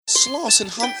Sloss and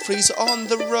Humphreys on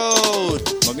the road.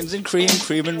 Muggins and cream,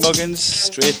 cream and muggins,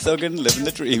 straight thuggin', living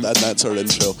the dream. And that's our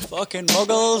intro. Fucking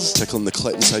muggles. Tickling the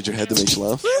clit inside your head that makes you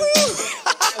laugh.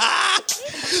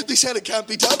 They said it can't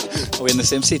be done. Are we in the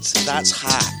same seats? That's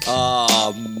hack.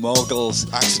 Ah,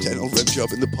 muggles. Accidental rib job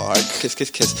in the park. Kiss, kiss,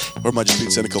 kiss. Or am I just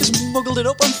being cynical? Muggled it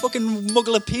up on fucking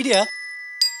Mugglepedia.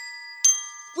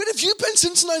 Where have you been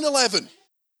since 9/11?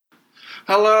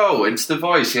 Hello, it's the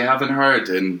voice you haven't heard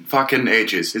in fucking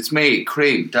ages. It's me,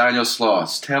 Cream, Daniel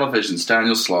Sloss. Television's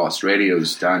Daniel Sloss.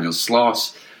 Radio's Daniel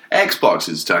Sloss.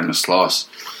 Xbox's Daniel Sloss.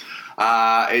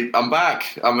 I'm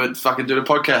back. I'm fucking doing a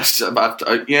podcast.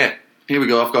 Yeah, here we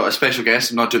go. I've got a special guest.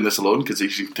 I'm not doing this alone because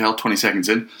as you can tell, 20 seconds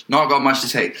in, not got much to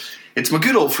say. It's my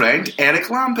good old friend, Eric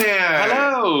Lampere.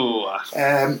 Hello.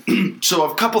 So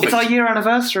a couple It's things. our year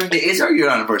anniversary. It is our year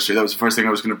anniversary. That was the first thing I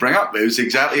was going to bring up. It was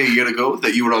exactly a year ago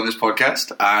that you were on this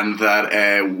podcast and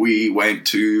that we went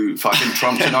to fucking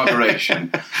Trump's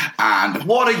inauguration. And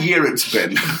what a year it's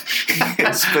been.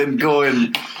 It's been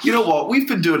going... You know what? We've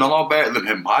been doing a lot better than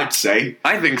him, I'd say.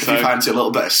 I think If so. you fancy a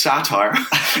little bit of satire.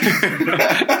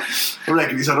 I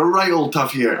reckon he's had a right old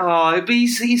tough year. Oh, but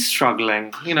he's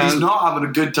struggling. You know, He's not having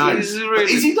a good time. He's really-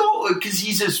 But is he though? Because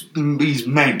he's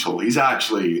mental. He's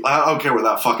actually... I don't care what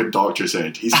that fucking doctor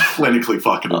said. He's clinically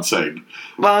fucking insane.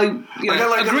 Well, you I know,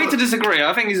 like agree that- to disagree.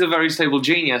 I think he's a very stable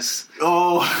genius.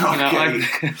 Oh, You know,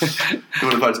 okay.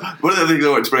 One of the things I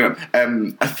wanted to bring up,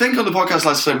 I think on the podcast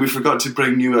last time we forgot to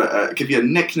bring you give you a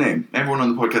nickname. Everyone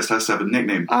on the podcast has to have a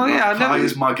nickname. Oh, yeah, I Kai know.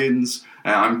 is Muggins,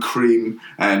 I'm Cream,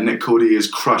 Nick Cody is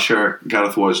Crusher,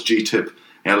 Gareth was G-Tip,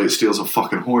 Elliot Steele's a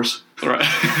fucking horse. Right.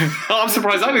 Oh, I'm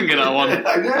surprised I didn't get that one.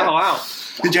 Yeah. Oh, wow.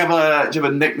 Did you have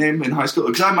a nickname in high school?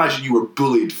 Because I imagine you were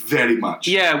bullied very much.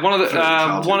 Yeah, one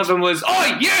of them was,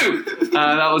 "Oi, you!"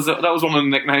 That was one of the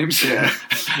nicknames. Yeah.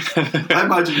 I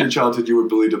imagine in your childhood you were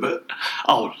bullied a bit.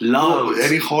 Oh, loads.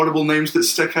 Any horrible names that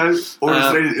stick out? Or,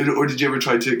 or did you ever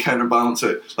try to counterbalance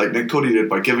it like Nick Cody did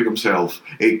by giving himself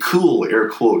a cool, air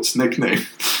quotes, nickname?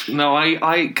 No,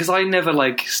 because I never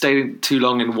stayed too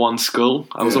long in one school.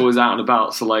 I was Yeah. always out and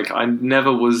about, so I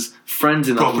never was friends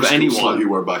enough Proper with school slut anyone. you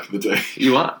were back in the day.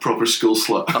 You what? Proper school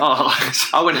slut. Oh,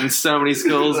 I went in so many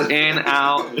schools, in,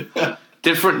 out,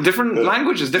 different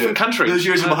languages, different countries. Those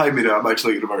years behind me now, I'm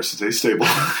actually at university, stable.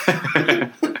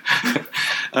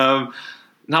 No,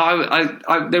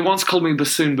 I they once called me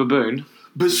Bassoon Baboon.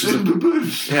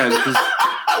 Yeah,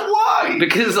 Why?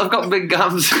 because I've got big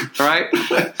gums, right?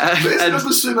 And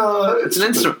it's an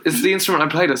instrument. It's the instrument I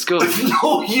played at school.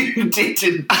 No, you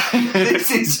didn't.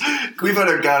 We've had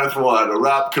a Gareth One, a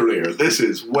rap career. This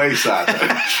is way sadder.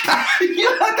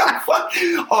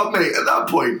 Oh, mate, at that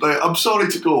point, I'm sorry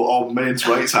to go all men's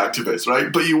rights activists,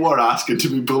 right? But you were asking to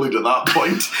be bullied at that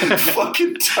point.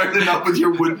 Fucking turning up with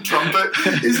your wood trumpet.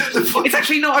 Is it the fucking... It's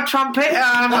actually not a trumpet.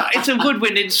 It's a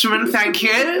woodwind instrument. Thank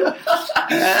you.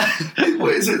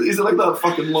 What, is it like that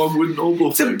fucking long wooden oboe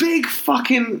It's a thing? big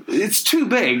fucking. It's too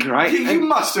big, right? You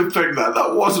must have picked that.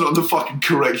 That wasn't on the fucking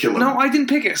curriculum. No, I didn't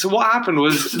pick it. So what happened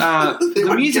was They the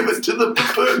would music. give it to the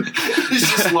baboon. He's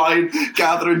just lying,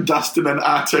 gathering dust in an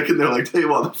attic, and they're like, "Hey,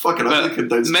 what the fucking attic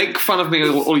downstairs?" Make fun of me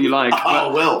all you like. Oh,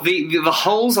 but well. The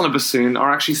holes on a bassoon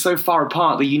are actually so far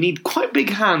apart that you need quite big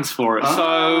hands for it.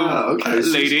 Okay.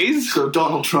 Ladies. So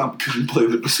Donald Trump couldn't play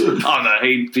the bassoon. Oh no,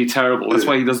 he'd be terrible. That's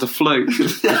why he does the flute,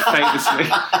 famously.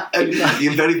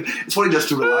 It's what he does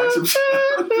to relax himself.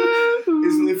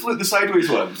 Isn't the flute the sideways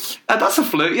one? That's a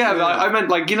flute, yeah. Yeah. I meant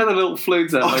the little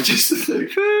flutes there. Oh, just the thing.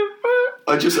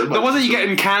 I just the ones that you get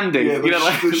in candy. Yeah,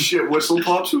 the shit whistle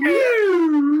pops.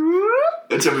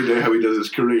 That's every day how he does his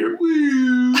career.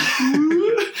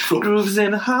 grooves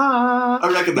in heart.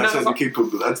 I reckon that's how they keep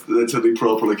him. That's how they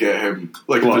properly get him.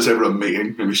 Like if What? there's ever a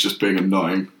meeting and he's just being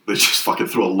annoying, they just fucking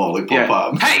throw a lollipop at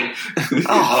him. Hey!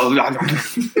 Oh,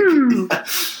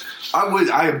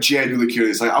 I am genuinely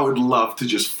curious. I would love to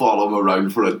just follow him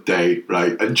around for a day,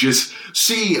 right, and just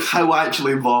see how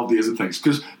actually involved he is in things.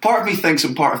 Because part of me thinks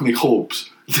and part of me hopes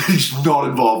that he's not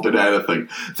involved in anything.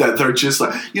 That they're just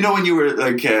like, when you were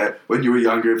when you were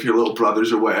younger, if your little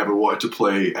brothers or whatever wanted to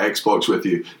play Xbox with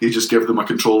you, you just give them a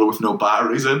controller with no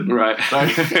batteries in, right.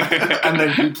 and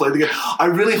then you play the game. I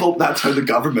really hope that's how the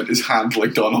government is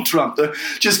handling Donald Trump. They're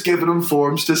just giving him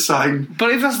forms to sign.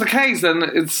 But if that's the case, then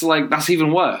it's that's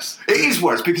even worse. It is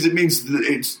worse because it means that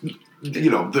it's.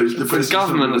 There's The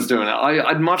government that's doing it.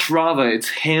 I'd much rather it's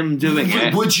him doing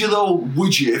it. Would you though?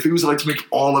 Would you if he was allowed to make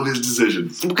all of his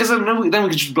decisions? Because then we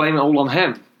could just blame it all on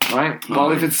him, right? Oh, Well,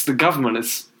 right. if it's the government,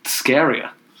 it's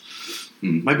scarier,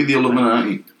 Maybe the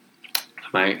Illuminati.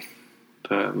 mate.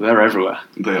 They're everywhere.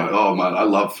 They are. Oh man, I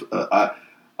love.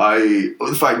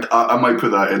 In fact, I might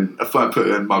put that in. If I put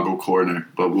it in Muggle Corner,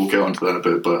 but we'll get onto that a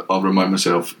bit. But I'll remind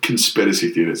myself: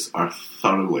 conspiracy theorists are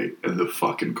thoroughly in the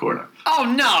fucking corner. Oh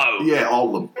no! Yeah,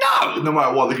 all of them. No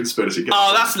matter what the conspiracy gets.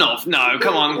 Oh, that's not. No,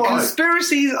 come on. Why?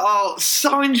 Conspiracies are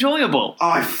so enjoyable. Oh,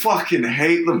 I fucking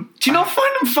hate them. Do you not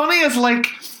find them funny as like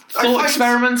thought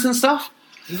experiments and stuff?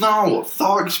 No,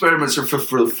 thought experiments are for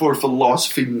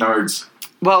philosophy nerds.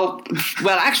 Well,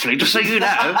 actually, just so you know,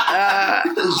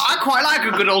 I quite like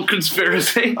a good old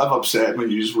conspiracy. I'm upset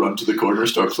when you just run to the corner and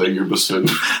start playing your bassoon.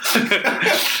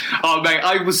 Oh, mate,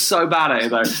 I was so bad at it,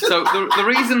 though. So the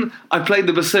reason I played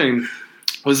the bassoon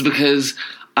was because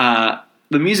the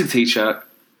music teacher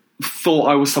thought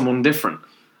I was someone different.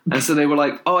 And so they were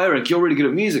like, oh, Eric, you're really good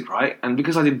at music, right? And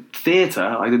because I did theatre,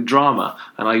 I did drama,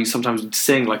 and I sometimes would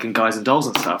sing like in Guys and Dolls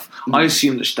and stuff, I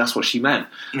assumed that that's what she meant,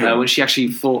 when she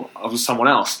actually thought I was someone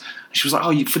else. And she was like,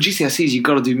 oh, for GCSEs, you've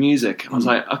got to do music. And I was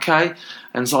like, okay.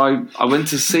 And so I went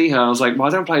to see her, and I was like, well,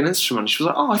 I don't play an instrument. She was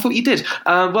like, oh, I thought you did.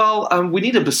 We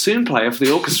need a bassoon player for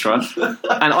the orchestra.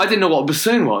 And I didn't know what a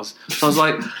bassoon was. So I was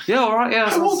like, yeah, all right, yeah.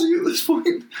 How old are you at this point?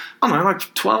 I don't know,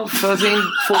 like 12, 13,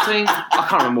 14. I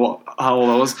can't remember how old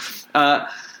I was.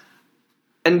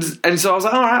 And so I was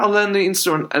like, all right, I'll learn the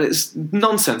instrument. And it's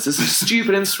nonsense. It's a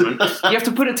stupid instrument. You have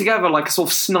to put it together like a sort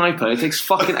of sniper. It takes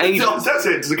fucking ages. That's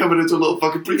it. Does it come into a little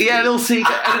fucking briefcase? Yeah, a little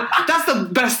seeker. And that's the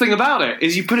best thing about it,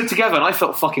 is you put it together, and I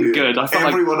felt fucking good. I felt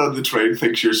Everyone on the train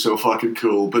thinks you're so fucking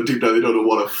cool, but deep down they don't know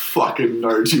what a fucking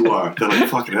nerd you are. They're like,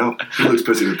 fucking hell, he looks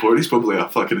busy reporting. He's probably a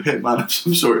fucking hitman of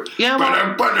some sort. Yeah,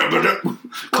 well,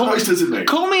 what noise does it make?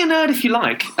 Call me a nerd if you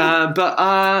like, but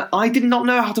I did not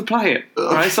know how to play it.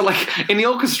 Right, so like in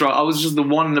the orchestra, I was just the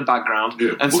one in the background. Yeah.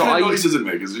 And what so kind of noise does it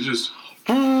make? Is it just...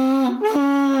 I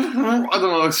don't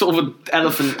know, like sort of an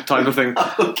elephant type of thing.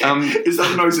 Okay. Is that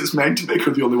the noise it's meant to make,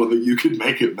 or the only one that you could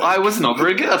make it make? I was not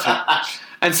very good at it.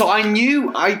 And so I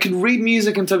knew I could read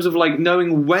music in terms of like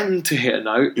knowing when to hit a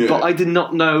note, but I did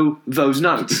not know those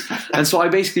notes. And so I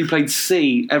basically played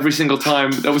C every single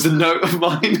time there was a note of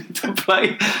mine to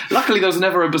play. Luckily, there was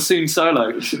never a bassoon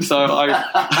solo. So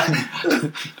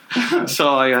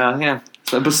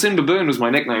So Bassoon Baboon was my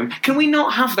nickname. Can we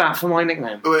not have that for my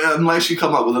nickname? Unless you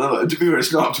come up with another. To be fair,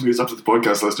 it's not up to me, it's up to the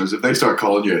podcast listeners. If they start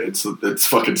calling you, it's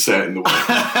fucking set in the way.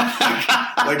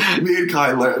 Like, me and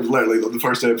Kai, literally, on the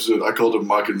first episode, I called him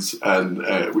Muggins, and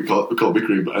we called me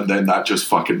Cream, and then that just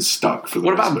fucking stuck for the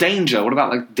What about Danger? What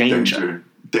about, like, Danger?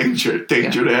 Danger,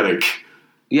 Eric.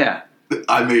 Yeah.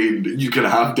 I mean, you can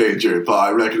have Danger, but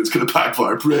I reckon it's going to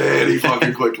backfire pretty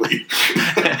fucking quickly.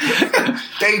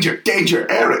 Danger,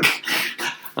 Eric.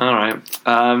 All right.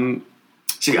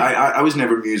 See, I was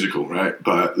never musical, right?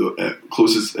 But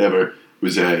closest ever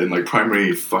was in like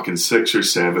primary fucking 6 or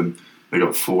 7. They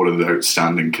got 4 of the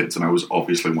outstanding kids, and I was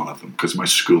obviously one of them because my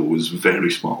school was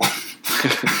very small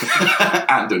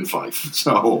and in Fife.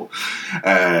 So,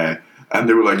 and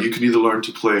they were like, you can either learn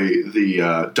to play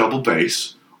the double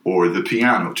bass or the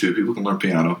piano. 2 people can learn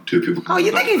piano, 2 people can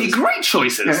learn they gave you great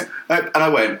choices. Yeah. And I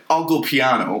went, I'll go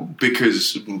piano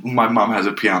because my mum has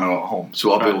a piano at home,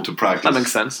 so I'll be able to practice. That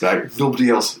makes sense. Right? Nobody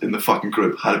else in the fucking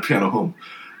group had a piano at home.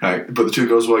 Right? But the 2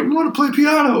 girls were like, we want to play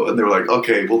piano. And they were like,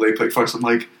 okay, well, they picked first. I'm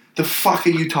like, the fuck are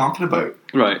you talking about?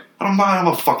 Right. I don't mind,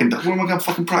 where am I going to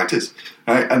fucking practice?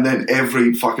 Right? And then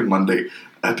every fucking Monday,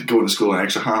 I had to go into school an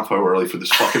extra half hour early for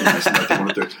this fucking lesson that I didn't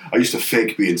want to do. I used to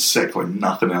fake being sick like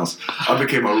nothing else. I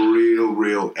became a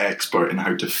real expert in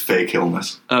how to fake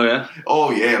illness. Oh, yeah?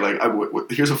 Oh, yeah. Like,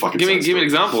 here's a fucking... Give me an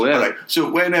example, yeah. Right.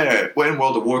 So when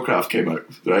World of Warcraft came out,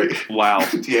 right? Wow.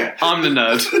 Yeah. I'm the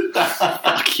nerd.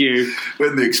 Fuck you.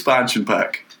 When the expansion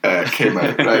pack came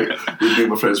out, right? Me and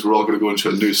my friends were all going to go into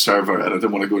a new server, and I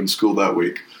didn't want to go in school that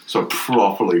week. So I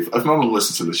properly... If my mum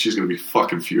listens to this, she's going to be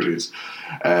fucking furious.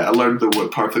 I learned the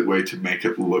perfect way to make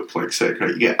it look like sick,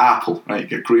 right? You get apple, right? You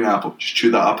get green apple. Just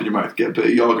chew that up in your mouth. Get a bit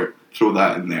of yogurt. Throw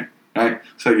that in there, right?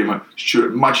 So your mouth. Chew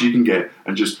it as much as you can get,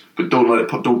 and but don't let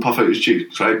it... Don't puff out his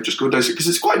cheeks, right? Just go down... Because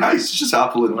it's quite nice. It's just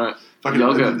apple and... Right. Fucking,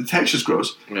 the texture's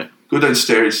gross. Yeah. Go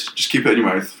downstairs, just keep it in your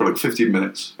mouth for like 15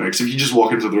 minutes. Right? Because if you just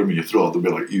walk into the room and you throw it, they'll be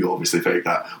like, you obviously fake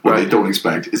that. What they don't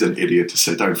expect is an idiot to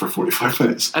sit down for 45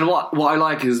 minutes. And what I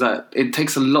like is that it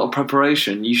takes a lot of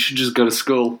preparation. You should just go to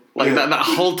school. Like that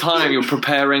whole time you're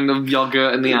preparing the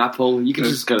yogurt and the apple, you can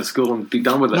just go to school and be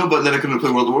done with it. No, but then I couldn't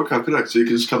play World of Warcraft, could I? So you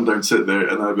can just come down, sit there,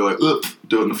 and then I'd be like,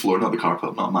 do it on the floor, not the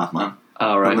carpet, not math man.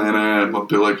 Oh, right. And then I'd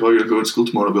be like, oh, you're going to school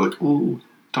tomorrow. I'd be like, oh,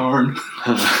 darn.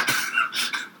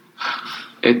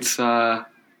 It's, yeah,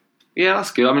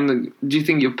 that's good. I mean, do you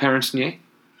think your parents knew?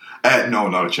 No,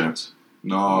 not a chance.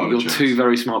 No, You're 2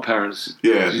 very smart parents.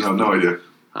 Yeah, no idea.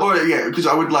 Oh yeah, because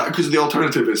the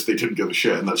alternative is they didn't give a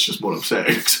shit, and that's just more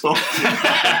upsetting. So,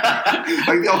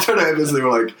 the alternative is they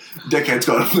were like, "Dickhead's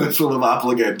got a full of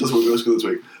apple again. Doesn't want to go to school this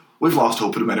week. We've lost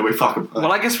hope in him anyway. Fuck him."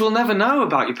 Well, I guess we'll never know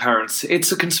about your parents. It's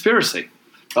a conspiracy.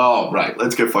 Oh right,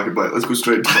 let's get fucking back. Let's go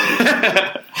straight to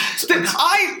I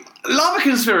love a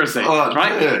conspiracy,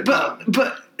 right? Yeah.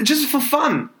 But just for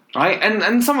fun. Right,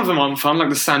 and some of them aren't fun, like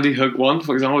the Sandy Hook one,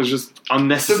 for example, is just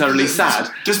unnecessarily sad.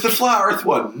 Does the Flat Earth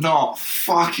one not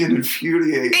fucking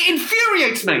infuriate? It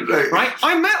infuriates me, right?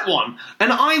 I met one,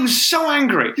 and I was so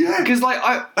angry. Yeah. Because,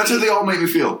 That's how they all make me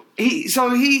feel. He saw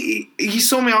me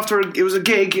after it was a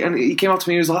gig, and he came up to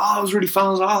me, he was like, "Oh, it was really fun." I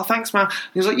was like, "Oh, thanks, man." And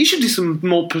he was like, "You should do some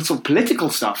more sort of political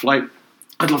stuff, like,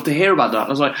 I'd love to hear about that." And I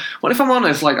was like, well, if I'm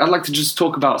honest, I'd like to just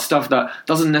talk about stuff that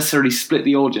doesn't necessarily split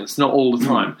the audience, not all the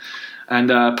time. And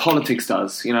politics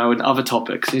does, and other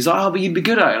topics. And he's like, "Oh, but you'd be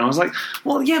good at it." And I was like,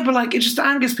 well, yeah, but it just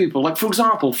angers people. Like, for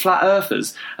example, flat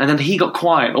earthers. And then he got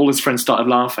quiet. All his friends started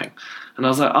laughing. And I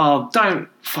was like, "Oh, don't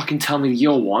fucking tell me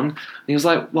you're one." And he was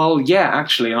like, "Well, yeah,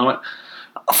 actually." And I went,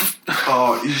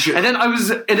 "Oh, you should." And then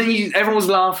everyone was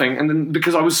laughing, and then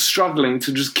because I was struggling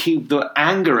to just keep the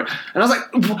anger, and I was like,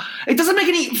 it doesn't make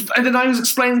any. And then I was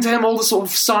explaining to him all the sort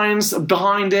of science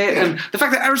behind it, and the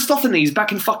fact that Aristophanes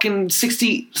back in fucking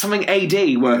 60 something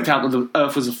AD worked out that the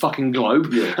Earth was a fucking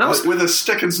globe, and with a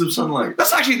stick and some sunlight.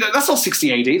 That's not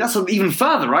 60 AD. That's even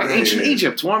further, right? Ancient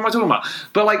Egypt. What am I talking about?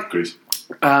 But Greece.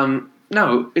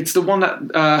 No, it's the one that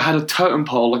had a totem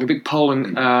pole, like a big pole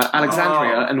in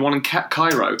Alexandria and one in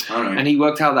Cairo. Right. And he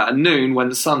worked out that at noon, when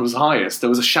the sun was highest, there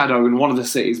was a shadow in one of the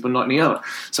cities, but not in the other.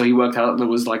 So he worked out that there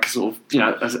was like a sort of,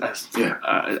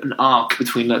 an arc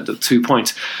between the 2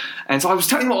 points. And so I was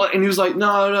telling him, and he was like,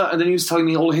 no, and then he was telling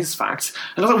me all his facts.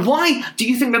 And I was like, why do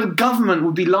you think that the government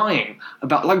would be lying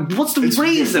about, what's the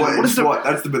reason? That's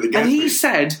the bit that gets And he me.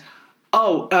 said,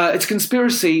 it's a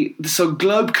conspiracy so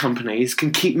globe companies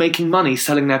can keep making money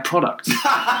selling their products.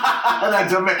 And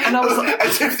I was like,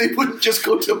 as if they wouldn't just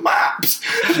go to maps.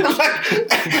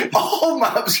 All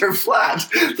maps are flat.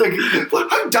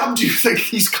 How dumb do you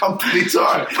think these companies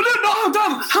are? But no, not how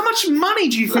dumb. How much money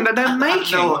do you think that they're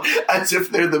making? No, as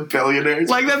if they're the billionaires.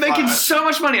 They're making so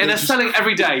much money, and they're selling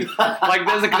every day.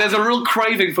 There's a real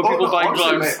craving for people buying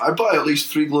globes. Mate, I buy at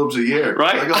least 3 globes a year.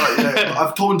 Right?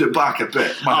 I've toned it back a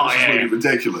bit.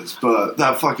 Ridiculous, but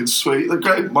that fucking sweet. They're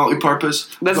great, multi-purpose.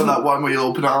 Got that one where you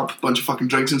open it up, bunch of fucking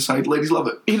drinks inside. Ladies love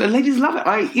it. Ladies love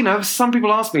it. Some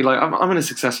people ask me, I'm in a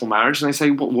successful marriage, and they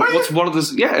say, what's one of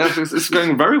the... Yeah, it's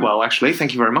going very well, actually.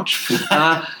 Thank you very much.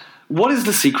 What is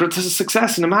the secret to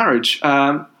success in a marriage?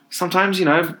 Sometimes,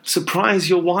 surprise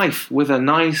your wife with a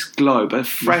nice globe, a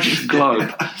fresh globe.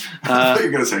 I thought you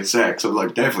were going to say sex. I'm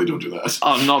like, definitely don't do that.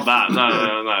 Oh, not that.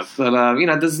 No. But,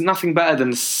 there's nothing better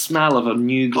than the smell of a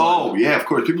new globe. Oh, yeah, of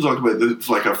course. People talk about it's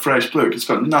like a fresh book. It's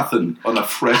got nothing on a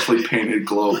freshly painted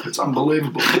globe. It's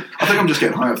unbelievable. I think I'm just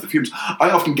getting high off the fumes. I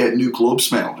often get new globe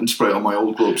smell and spray it on my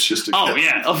old globes just to... Oh,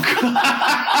 yeah, of course.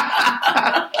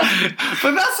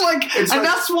 But that's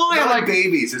why I like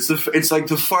babies. It's like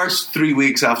the first 3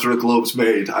 weeks after a globe's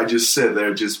made, I just sit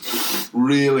there just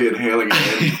really inhaling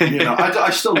it in.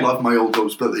 I still love my old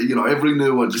globes, but every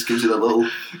new one just gives you that little...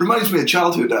 Reminds me of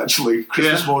childhood, actually.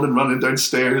 Christmas morning, running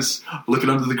downstairs, looking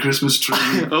under the Christmas tree.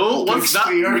 Oh, what's that?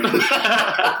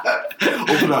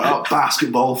 Open it up,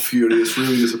 basketball, furious,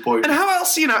 really disappointed. And how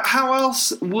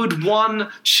else would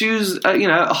one choose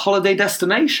a holiday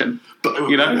destination? But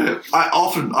I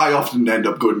often end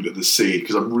up going to the sea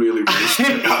because I'm really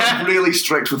strict. I'm really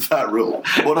strict with that rule.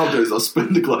 What I'll do is I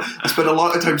spend a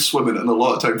lot of time swimming and a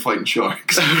lot of time fighting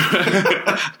sharks.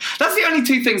 That's the only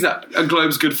 2 things that a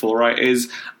globe's good for, right?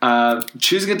 Is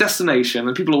choosing a destination,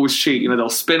 and people always cheat. They'll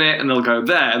spin it and they'll go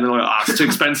there, and they're like, it's too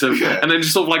expensive, and then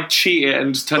just sort of cheat it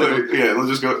and just turn it. Yeah, they'll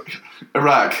just go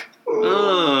Iraq.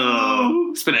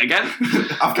 Spin it again.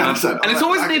 Afghanistan. And it's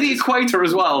always near the equator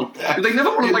as well. Yeah. They never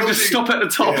want to just stop at the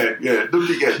top. Yeah.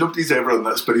 Nobody's ever on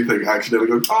that spinny thing accidentally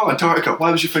going, Antarctica,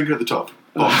 why was your finger at the top?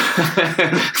 Oh.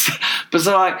 But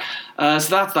so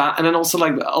that's that, and then also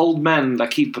old men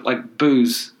that keep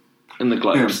booze in the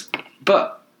globes. Yeah.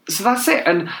 But so that's it,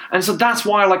 and so that's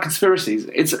why I like conspiracies.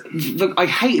 I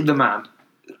hated the man.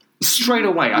 Straight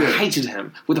away, I hated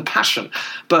him with a passion.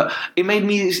 But it made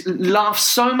me laugh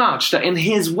so much that in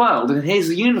his world, in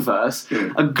his universe,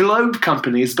 a globe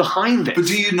company is behind it. But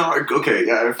do you not... Okay,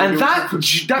 yeah. And that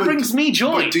brings me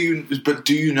joy. But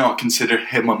do you not consider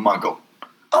him a muggle?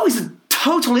 Oh, he's a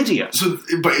total idiot. So,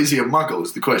 but is he a muggle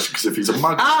is the question, because if he's a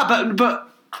muggle... but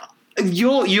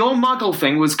your muggle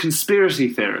thing was conspiracy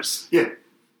theorists. Yeah.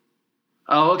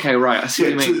 Oh, okay, right. I see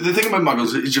what you So mean. the thing about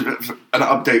Muggles, is an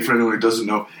update for anyone who doesn't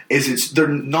know, is they're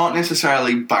not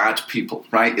necessarily bad people,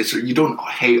 right? You don't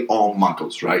hate all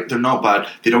Muggles, right? They're not bad.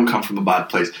 They don't come from a bad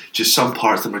place. Just some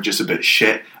parts of them are just a bit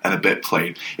shit and a bit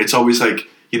plain. It's always like,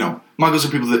 Muggles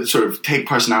are people that sort of take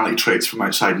personality traits from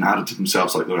outside and add it to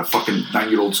themselves, like they're a fucking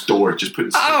 9-year-old's door, just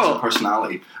putting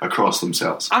personality across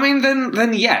themselves. I mean,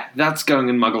 then yeah, that's going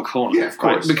in Muggle Corner. Yeah, of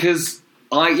course. Right? Because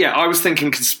I was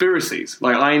thinking conspiracies.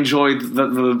 Like, I enjoyed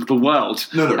the world.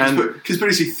 No,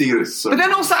 conspiracy theorists. But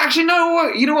then also, actually,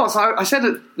 no, you know what? So I said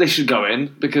that they should go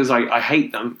in because I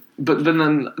hate them, but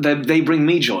then they bring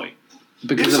me joy.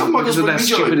 Because of their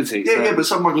stupidity. Yeah, but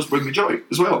some Muggles bring me joy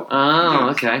as well. Oh,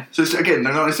 okay. So again,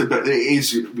 they're not necessarily, but it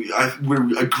is.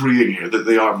 We're agreeing here that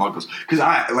they are Muggles because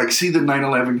I see the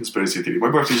 9/11 conspiracy theory.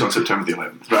 My birthday's on September the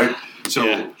 11th, right?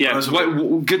 So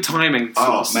good timing.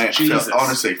 Oh man, Jesus.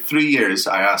 honestly, 3 years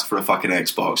I asked for a fucking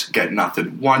Xbox, get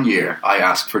nothing. 1 year I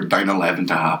asked for 9/11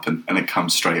 to happen, and it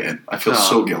comes straight in. I feel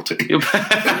so guilty.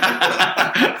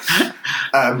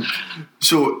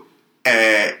 So.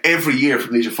 Every year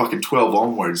from the age of fucking 12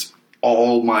 onwards,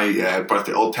 all my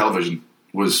birthday, all television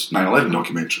was 9/11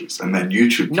 documentaries, and then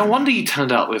YouTube. No wonder you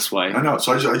turned out this way. I know,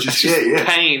 so I just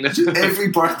pain. Every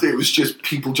birthday it was just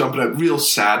people jumping out, real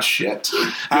sad shit.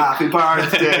 Happy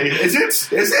birthday! Is it?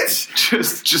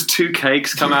 Just 2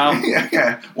 cakes come out.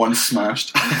 yeah, one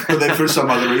smashed, but then for some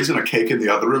other reason, a cake in the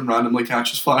other room randomly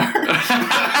catches fire.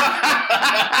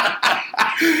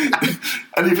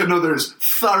 And even though there's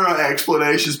thorough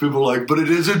explanations, people are like, but it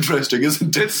is interesting,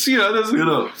 isn't it? It's,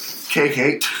 there's cake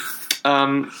hate.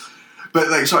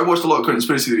 But so I watched a lot of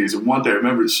conspiracy theories, and one day I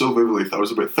remember it so vividly. I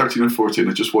was about 13 or 14.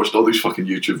 I just watched all these fucking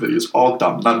YouTube videos, all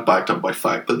dumb, none backed up by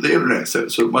fact, but the internet said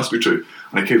it, so it must be true.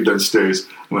 And I came downstairs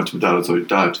and went to my dad and said,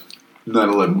 Dad,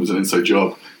 9/11 was an inside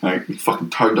job. And he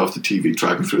fucking turned off the TV,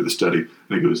 dragged me through the study, and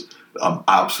he goes, I'm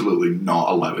absolutely not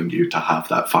allowing you to have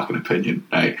that fucking opinion.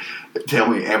 Right? Tell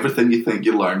me everything you think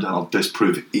you learned, and I'll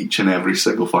disprove each and every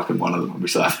single fucking one of them. And we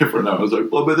sat there for an hour. I was like,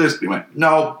 what about this? And he went,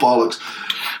 no, bollocks.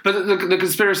 But the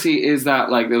conspiracy is that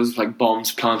there was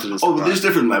bombs planted. There's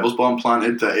different levels. Bomb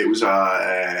planted. That it was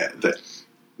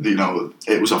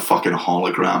it was a fucking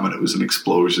hologram and it was an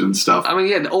explosion and stuff. I mean,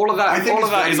 yeah, all of that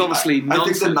is obviously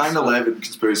nonsense. I think the 9/11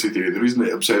 conspiracy theory, the reason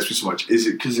it obsessed me so much is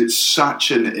because it's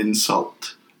such an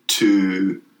insult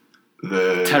to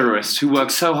the terrorists who work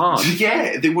so hard.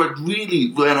 Yeah, they worked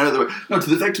really well out of their way. No, to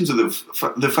the victims of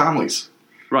the families.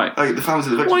 Right. The families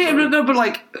of the victims. Well, yeah, but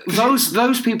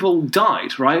those people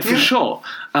died, right? For sure.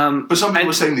 But some people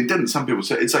were saying they didn't. Some people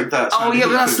say it's like that. Oh, yeah,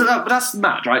 but that's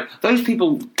mad, right? Those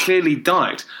people clearly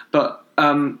died. But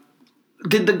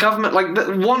did the government,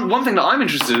 one thing that I'm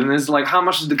interested in is, how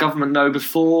much did the government know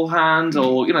beforehand?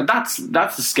 Or, that's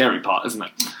the scary part, isn't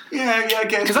it? Yeah, I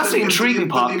guess. Because that's the intriguing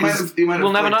part, the amount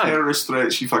we'll never know. Terrorist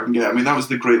threats you fucking get. I mean, that was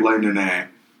the great line in...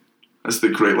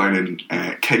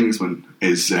 Kingsman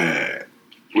is...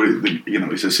 where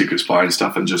he's a secret spy and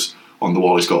stuff, and just on the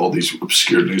wall he's got all these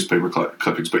obscure newspaper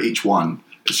clippings, but each one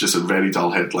is just a very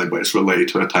dull headline, but it's related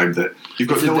to a time that you've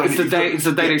got no idea. It's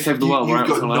the day they saved the world, right?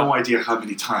 You've got no idea how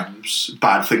many times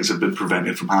bad things have been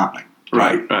prevented from happening,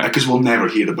 right? Because we'll never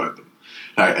hear about them.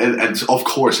 Right? And of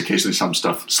course, occasionally some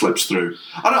stuff slips through.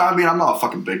 I'm not a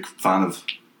fucking big fan of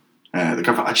the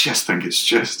government. I just think it's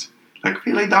just...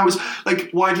 really, that was...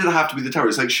 why did it have to be the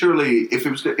terrorists? Surely, if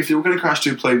they were going to crash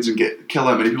 2 planes and kill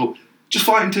that many people, just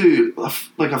fly into,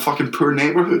 a fucking poor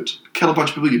neighbourhood. Kill a bunch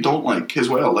of people you don't like as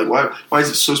well. Why is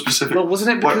it so specific? Well,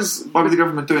 wasn't it because... Why would the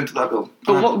government do it to that bill?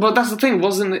 But that's the thing,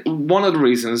 wasn't it one of the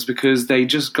reasons because they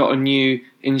just got a new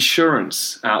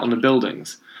insurance out on the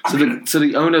buildings. So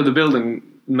the owner of the building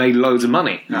made loads of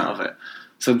money out of it.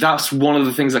 So that's one of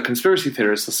the things that conspiracy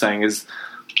theorists are saying is...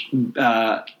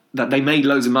 that they made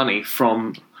loads of money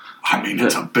from...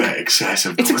 it's a bit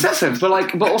excessive. It's excessive, but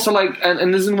also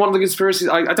and this is one of the conspiracies.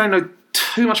 I don't know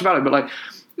too much about it, but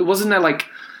it wasn't there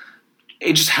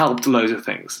it just helped loads of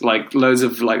things, loads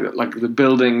of the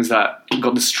buildings that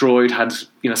got destroyed had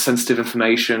sensitive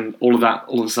information. All of that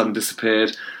all of a sudden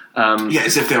disappeared.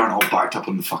 As if they weren't all backed up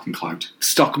on the fucking cloud.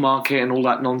 Stock market and all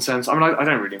that nonsense. I mean, I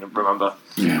don't really remember.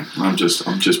 Yeah, I'm just.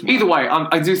 Either way,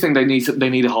 I do think they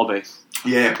need a hobby.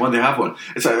 Yeah, when they have one,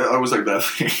 it's I was like that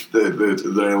thing,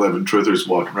 the 11 truthers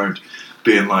walking around,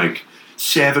 being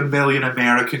 7 million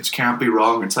Americans can't be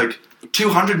wrong. It's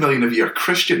 200 million of you are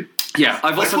Christian. Yeah,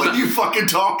 I've also what are you fucking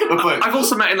talking about? I've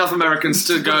also met enough Americans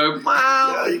to go,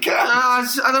 well, yeah, you can't. I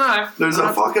don't know. There's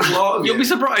a fucking law. You'll be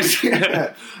surprised.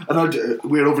 Yeah. And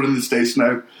we're over in the States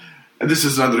now. And this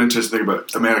is another interesting thing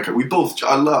about America.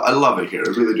 I love it here. I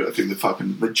really do. I think the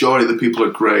fucking majority of the people are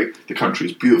great. The country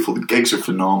is beautiful. The gigs are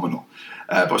phenomenal.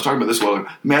 But I was talking about this a while ago.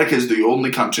 America is the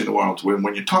only country in the world where,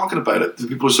 when you're talking about it, the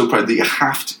people are so proud that you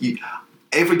have to.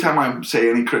 Every time I say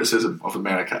any criticism of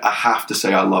America, I have to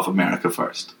say I love America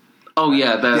first. Oh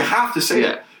yeah, you have to say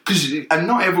it. And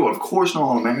not everyone, of course, not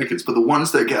all Americans, but the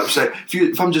ones that get upset.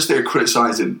 If I'm just there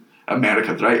criticising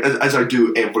America, right, as I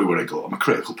do everywhere I go, I'm a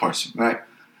critical person, right?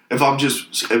 If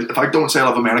I don't say I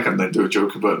love America and then do a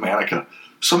joke about America,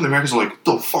 some of the Americans are like,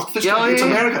 "The fuck, this guy hates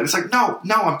America." And it's like, no,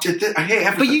 I hate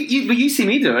everything. But you see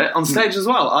me do it on stage as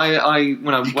well.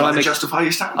 When I justify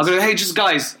your stance. I go, "Hey, just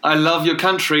guys, I love your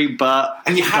country, but..."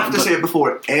 And you have to say it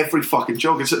before every fucking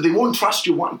joke. They won't trust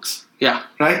you once. Yeah.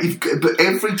 Right? But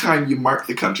every time you mark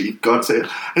the country, you've got to say it.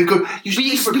 And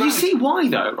you see why,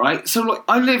 though, right? So, like,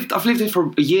 I've lived here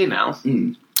for a year now,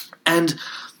 and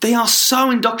they are so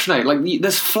indoctrinated. Like,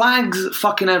 there's flags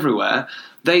fucking everywhere.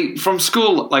 From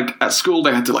school, like, at school,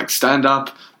 they had to, like, stand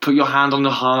up, put your hand on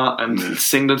your heart, and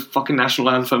sing the fucking national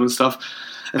anthem and stuff.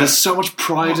 And there's so much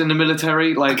pride in the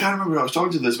military. Like, I can't remember. I was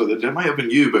talking to this with it. It might have been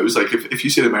you, but it was like if you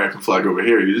see an American flag over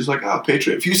here, you're just like,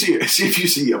 patriot. If you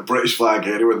see a British flag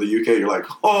anywhere in the UK, you're like,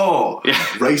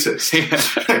 racist.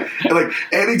 And like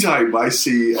anytime I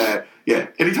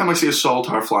see a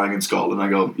Saltire flying in Scotland, I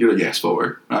go, you're a yes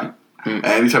voter, right?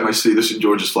 Anytime I see the St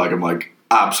George's flag, I'm like,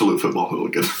 absolute football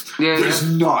hooligan. There's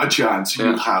not a chance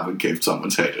you haven't kicked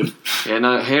someone's head in. Yeah,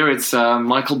 no, here it's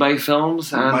Michael Bay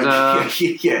films and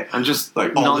and just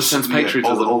like nonsense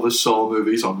patriotism. All the Saw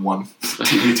movies on one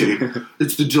DVD.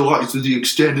 It's the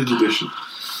extended edition.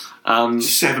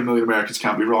 7 million Americans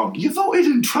can't be wrong. You voted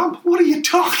in Trump. What are you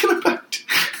talking about?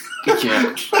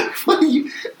 Yeah. What are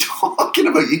you talking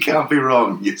about? You can't be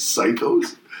wrong, you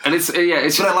psychos. And it's.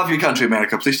 But I love your country,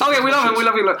 America. Please. Oh yeah, we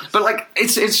love it. But like,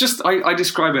 it's just. I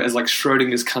describe it as like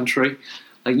Schrodinger's country.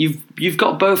 Like you've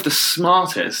got both the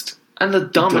smartest and the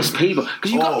dumbest people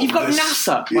because you've got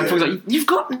NASA. Like, for example, you've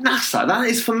got NASA. That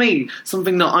is for me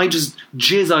something that I just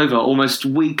jizz over almost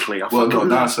weekly.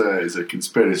 NASA is a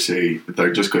conspiracy.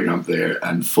 They're just going up there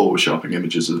and photoshopping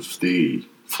images of the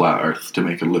flat Earth to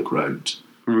make it look round.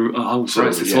 So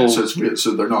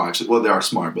they're not actually. Well, they are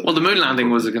smart, but the moon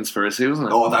landing was a conspiracy, wasn't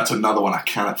it? Oh, that's another one I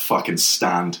cannot fucking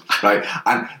stand. Right,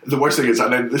 and the worst thing is,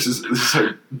 and this is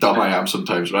how dumb I am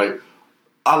sometimes. Right,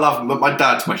 I love my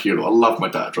dad's my hero. I love my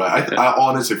dad. Right, I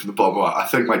honestly, from the bottom of my heart, I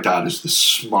think my dad is the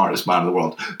smartest man in the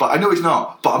world. But I know he's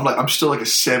not. But I'm still like a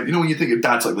 7. You know when you think your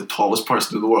dad's like the tallest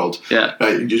person in the world? Yeah.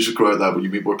 Right, you just grow out of that when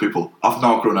you meet more people. I've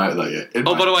not grown out of that yet.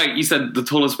 By the way, you said the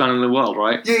tallest man in the world,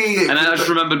 right? Yeah. And I just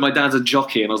remembered my dad's a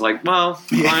jockey, and I was like, well,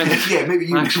 maybe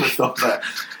you should have thought that.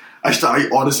 I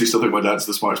honestly still think my dad's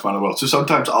the smartest man in the world. So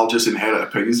sometimes I'll just inherit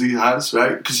opinions he has,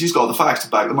 right? Because he's got the facts to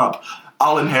back them up.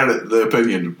 I'll inherit the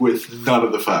opinion with none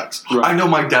of the facts. Right. I know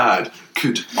my dad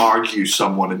could argue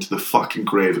someone into the fucking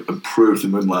grave and prove the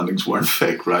moon landings weren't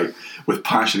fake, right? With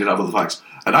passion, he'd have all the facts.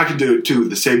 And I can do it too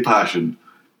with the same passion.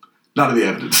 None of the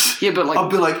evidence. Yeah, but like... I'll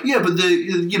be like, but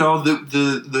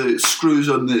the screws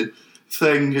on the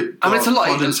thing... I mean, it's a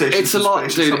lot,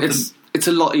 dude. It's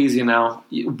a lot easier now.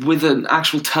 With an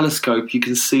actual telescope, you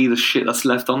can see the shit that's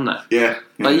left on there. Yeah.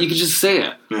 Like, you can just see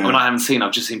it. Yeah. I mean, I haven't seen it.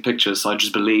 I've just seen pictures, so I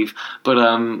just believe. But,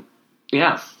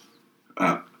 yeah.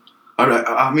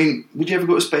 I mean, would you ever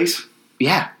go to space?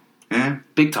 Yeah. Yeah?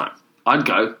 Big time. I'd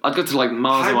go to, like,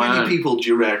 Mars on my own. How many people do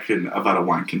you reckon have had a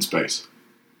wank in space?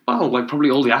 Well, like, probably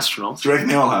all the astronauts. Do you reckon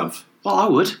they all have? Well, I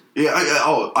would. Yeah,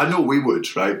 I know we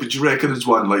would, right? But do you reckon there's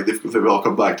one, like, if they've all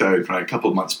come back down, right, a couple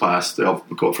of months past, they all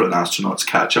go for an astronaut to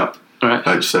catch up. Right.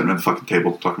 Just sitting around the fucking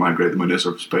table, talking about how great the moon is,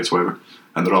 or space, whatever.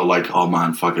 And they're all like, oh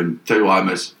man, fucking, tell you what I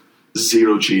miss.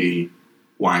 0G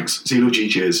wanks. 0G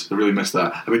jizz. I really miss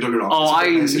that. I mean, don't get me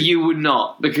wrong. You would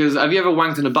not. Because have you ever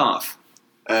wanked in a bath?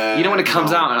 You know when it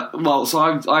comes out. Well, so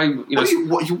I What are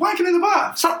you wanking in the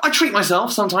bath? So I treat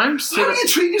myself sometimes. How do you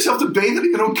treat yourself to bathing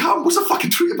in your own cum? What's the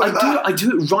fucking treat about that? I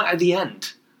do it right at the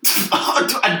end.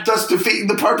 And that's defeating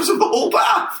the purpose of the whole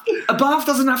bath. A bath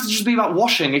doesn't have to just be about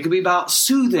washing. It could be about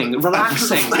soothing,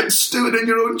 relaxing. Like stewing in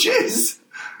your own jizz.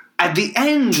 At the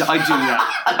end, I do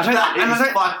that. That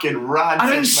is fucking ranting,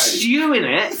 I don't stew in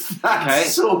it.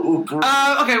 That's so gross.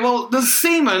 Okay, well, the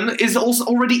semen is also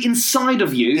already inside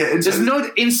of you. Yeah, there's no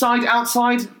inside,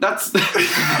 outside. That's... That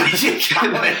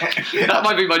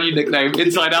might be my new nickname,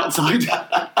 inside, outside.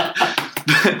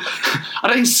 I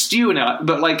don't stew in it,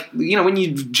 but, like, you know, when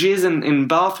you jizz in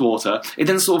bath water, it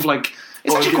then sort of, like...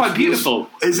 It's actually quite beautiful.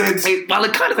 Is it? Well,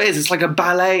 it kind of is. It's like a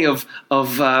ballet of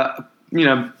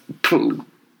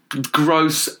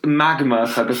gross magma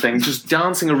type of thing, just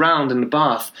dancing around in the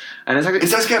bath, and it's like It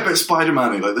does get a bit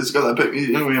Spider-Man-y. Like, there's got that bit,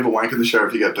 you know, when you have a wank in the shower,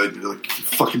 if you get bit, you're like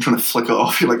fucking trying to flick it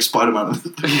off. You're like Spider-Man in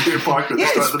the park. yeah,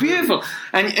 it's beautiful,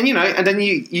 and you know, and then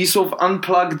you sort of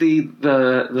unplug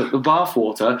the bath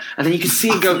water, and then you can see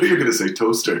it go. You're going to say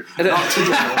toaster, not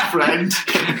today, friend.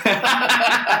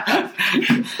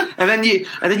 and then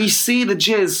you see the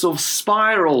jizz sort of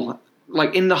spiral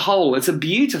like in the hole. It's a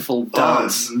beautiful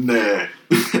dance. Nah.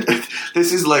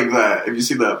 This is like that. Have you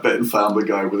seen that bit in Family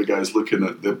Guy where the guy's looking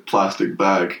at the plastic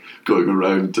bag going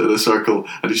around in a circle,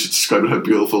 and he's describing how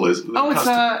beautiful it is? It's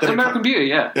American Beauty,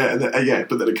 yeah. Yeah,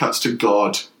 but then it cuts to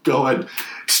God going,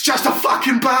 it's just a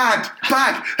fucking bag.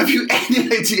 Have you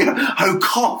any idea how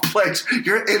complex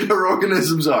your inner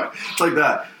organisms are? It's like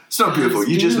that. It's not beautiful.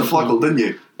 You just fluckle, didn't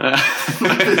you?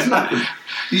 It's not.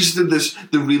 You just did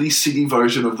the really seedy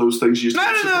version of those things you used to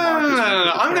do.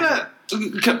 No. I'm gonna.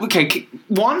 Okay,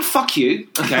 one, fuck you,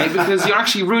 okay, because you're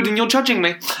actually rude and you're judging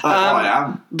me. I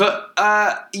am. But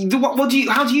how do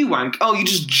you wank? Oh, you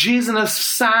just jizz in a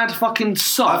sad fucking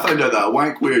sock. I found out that I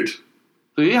wank weird.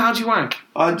 Yeah, how do you wank?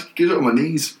 I'd get it on my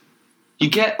knees. You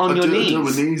get on your knees? I do it on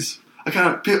my knees. I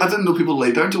didn't know people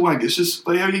lay down to wank. It's just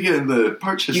like how you get in the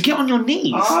purchase. You get on your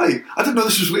knees? Aye. I didn't know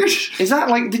this was weird. Is that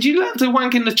like, did you learn to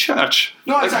wank in the church?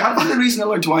 No, I think the reason I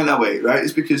learned to wank that way, right,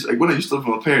 is because like, when I used to live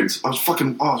with my parents, I was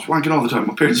wanking all the time.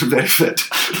 My parents were very fit.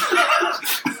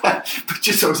 But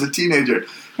just I was a teenager,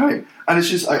 right? And it's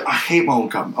just, I hate my own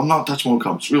cum. I'm not touching my own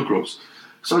cum. It's real gross.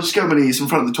 So I just get on my knees in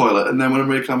front of the toilet, and then when I'm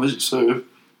ready to come, I just sort of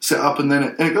sit up, and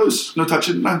then it goes. No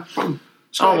touching, no problem.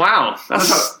 Oh, wow.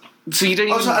 So you don't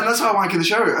even... And that's how I wank in the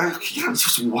shower. You can't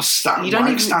just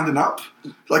standing up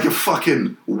like a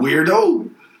fucking weirdo.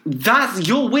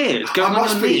 You're weird, going on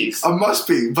your knees. I must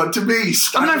be, but to me,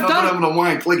 standing up and having a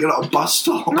wank like at a bus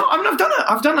stop. No,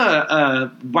 I've done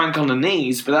a wank on the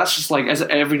knees, but that's just like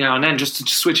every now and then, just to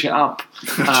switch it up.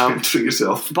 Treat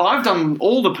yourself. But I've done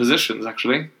all the positions,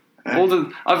 actually. I've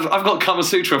got Kama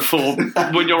Sutra for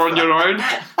when you're on your own.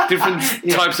 Different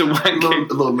types of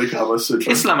wanking. Lonely Kama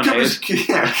Sutra. It's laminated.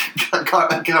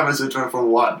 Kama Sutra for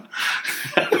one.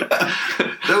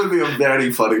 That would be a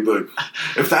very funny book.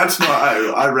 If that's not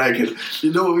out, I reckon.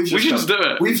 You know what we should just do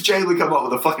it. We've genuinely come up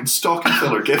with a fucking stocking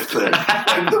filler gift there.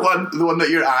 Like the one that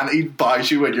your auntie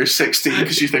buys you when you're 16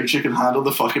 because she thinks you can handle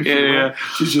the fucking humor. Yeah.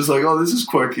 She's just like, oh, this is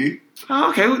quirky.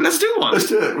 Oh, okay, let's do one. Let's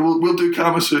do it. We'll do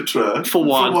Kama Sutra for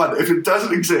one. If it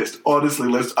doesn't exist,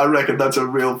 honestly, I reckon that's a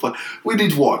real fun. We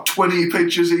need 20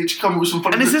 pictures each. Come up with some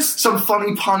funny. And some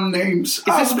funny pun names.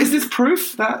 Is this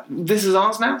proof that this is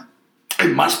ours now?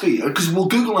 It must be, because we'll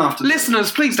Google after this.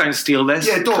 Listeners, please don't steal this.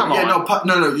 Yeah, don't. Come on. No.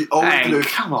 All we can do,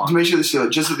 come on. To make sure they steal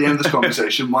it, just at the end of this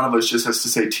conversation, one of us just has to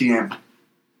say TM.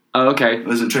 Oh, okay.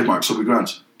 As in trademark, so we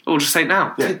grant. We'll just say it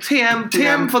now. Yeah.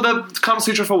 TM for the Kama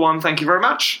Sutra for one. Thank you very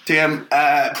much. TM,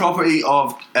 property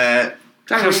of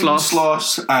Daniel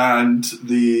Sloss and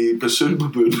the bassoon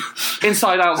baboon.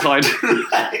 Inside, outside.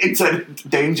 Inside,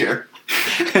 danger.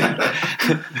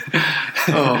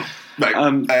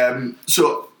 Right.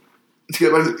 So, to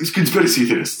get back to it's conspiracy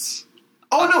theorists.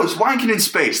 Oh no, it's wanking in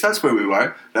space. That's where we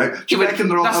were. Right? Do you reckon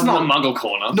they're all? That's not a Muggle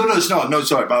corner. No, it's not. No,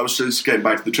 sorry, but I was just getting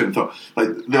back to the train of thought. Like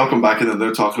they all come back and then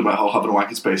they're talking about how having a wank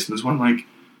in space, and there's one like,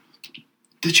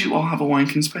 "Did you all have a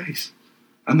wank in space?"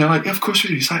 And they're like, yeah, "Of course we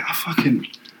did." He's like,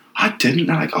 I didn't."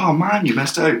 They're like, "Oh man, you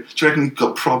missed out." Do you reckon he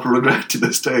got proper regret to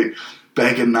this day?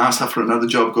 Begging NASA for another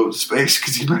job going to space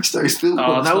because he missed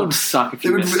out. That would suck if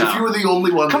you missed out. If you were the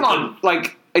only one. Come on,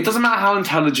 like. It doesn't matter how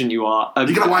intelligent you are. You're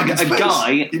going to wank in space.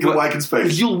 You're going to wank in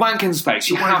space. You'll wank in space.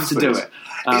 You have to do it.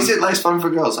 Is it less fun for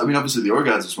girls? I mean, obviously the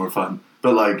orgasm's more fun,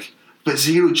 but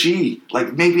zero G.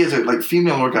 Like maybe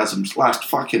female orgasms last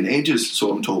fucking ages, so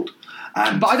I'm told.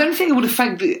 But I don't think it would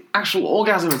affect the actual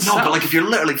orgasm itself. No, but if you're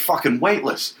literally fucking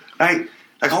weightless, right?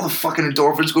 Like all the fucking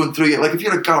endorphins going through you. Like if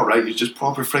you're a girl, right, you're just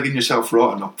proper frigging yourself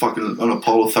raw on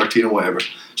Apollo 13 or whatever.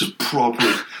 Just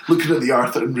properly looking at the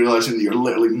earth and realising that you're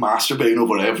literally masturbating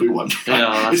over everyone. Right?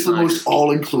 Yeah, it's the most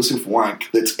all-inclusive wank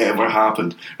that's ever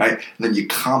happened, right? And then you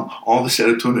come all the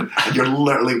serotonin and you're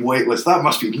literally weightless. That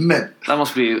must be mint. That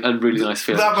must be a really nice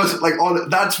feeling.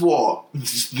 That's what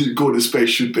going to space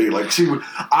should be like. See,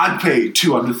 I'd pay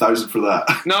 $200,000 for that.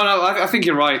 No, I think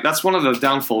you're right. That's one of the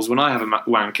downfalls when I have a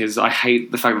wank is I hate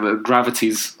the fact that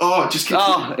gravity's... Oh, it just keeps,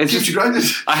 it's keeps just, you grounded.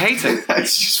 I hate it.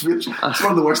 It's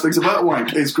one of the worst things about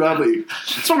wank is gravity.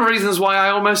 It's one of the reasons why I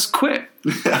almost quit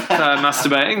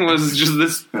masturbating, was just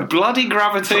this bloody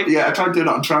gravity. Yeah, I tried doing it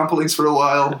on trampolines for a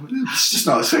while. It's just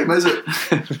not the same, is it?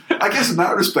 I guess in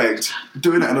that respect,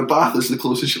 doing it in a bath is the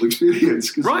closest you'll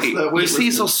experience. Right. You see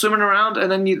yourself swimming around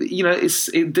and then you know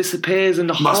it disappears in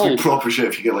the Must hole. be proper shit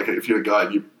if you get if you're a guy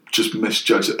and you just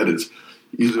misjudge it and it's...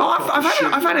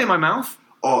 I've had it in my mouth.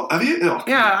 Oh, have you? Oh.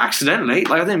 Yeah, accidentally.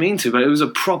 Like, I didn't mean to, but it was a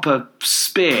proper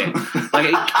spear. Like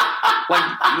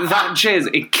that jizz,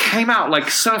 it came out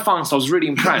like so fast. I was really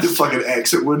impressed. The fucking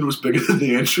exit wound was bigger than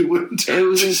the entry wound. It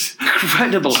was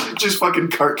incredible. Just fucking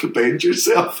Kurt Cobain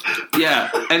yourself.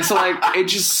 Yeah, and so like it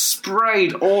just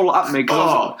sprayed all up me.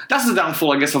 That's the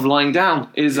downfall, I guess, of lying down.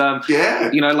 Is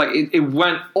you know, like it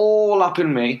went all up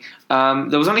in me.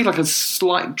 There was only like a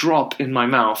slight drop in my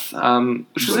mouth,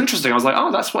 which was interesting. I was like,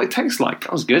 oh, that's what it tastes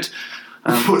like. That was good.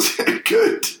 Was it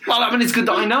good? Well, I mean, it's good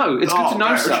that I know. It's good to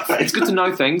know stuff. Okay. It's good to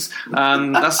know things.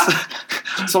 That's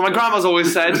so my grandma's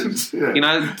always said, Yeah. you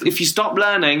know, if you stop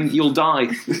learning, you'll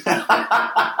die.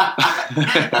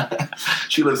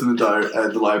 She lives in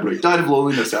the library. Died of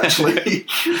loneliness, actually.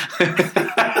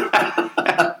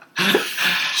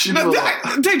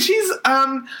 Dude, she's...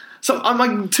 So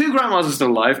my two grandmas are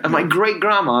still alive, and my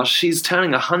great-grandma, she's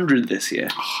turning 100 this year.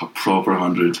 Proper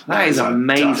 100. That is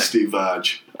amazing. A dusty vag.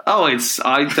 Oh,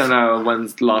 I don't know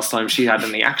when's the last time she had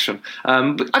any action.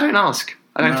 But I don't ask.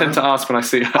 I don't tend to ask when I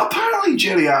see her. Apparently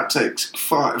geriatrics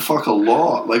fuck a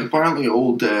lot. Like, apparently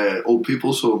old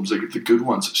people's homes, like the good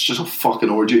ones, it's just a fucking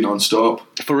orgy non-stop.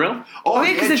 For real? Oh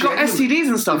yeah, because they've got STDs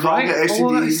and stuff, right? They've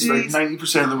all got STDs, like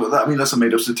 90% of them. I mean, that's a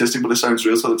made-up statistic, but it sounds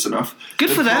real, so that's enough.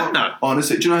 Good for them, no.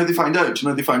 Honestly, do you know how they find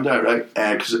out? Right?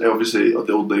 Because obviously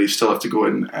the old ladies still have to go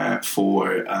in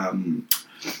for...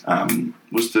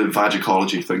 what's the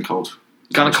vagicology thing called?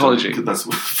 Gynecology. That's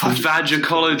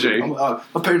Vagicology. My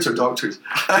parents are doctors.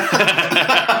 And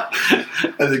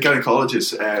the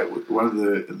gynecologist, one of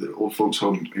the old folks'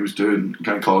 home, he was doing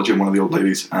gynecology, and one of the old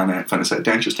ladies, and found a set of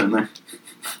dentures down there.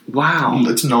 Wow.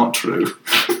 It's not true.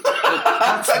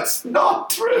 That's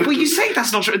not true. Well, you say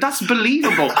that's not true. That's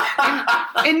believable.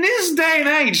 In this day and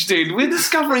age, dude, we're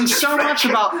discovering so much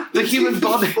about the human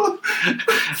body.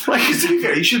 Like,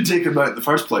 he should take him out in the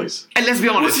first place. And let's be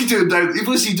honest.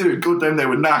 What's he doing? Go down there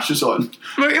with nashes on.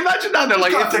 Look, imagine that, though.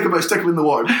 Like, Take him out, stick him in the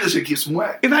water. This shit keeps him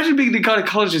wet. Imagine being the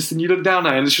gynecologist and you look down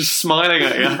there and it's just smiling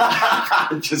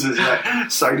at you. Just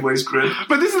his sideways grin.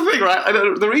 But this is the thing, right?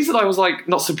 The reason I was like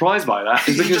not surprised by that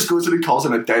is He because just goes in and calls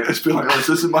in a dentist, be like, "Oh, this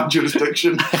is my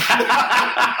jurisdiction." But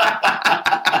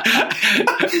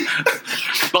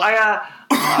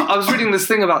I was reading this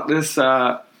thing about this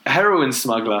heroin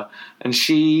smuggler, and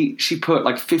she put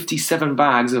like 57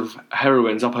 bags of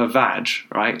heroines up her vag,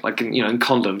 right? Like in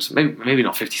condoms, maybe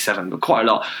not 57, but quite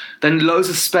a lot. Then loads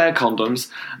of spare condoms,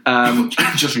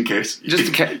 just in case. Just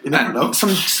in case. You never know.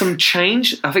 Some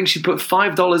change. I think she put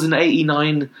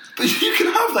 $5.89. But you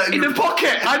can have that In the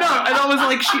pocket, I know, and I was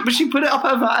like, she put it up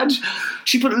her vag.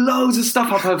 She put loads of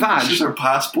stuff up her vag. Just her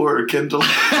passport or Kindle.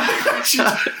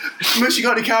 Miss, you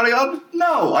got any carry on?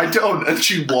 No, I don't. And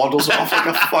she waddles off like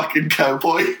a fucking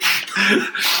cowboy.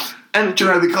 And do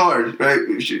you know the car, right?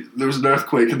 There was an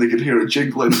earthquake and they could hear it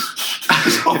jingling.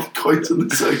 There's all the coins in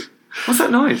the side. What's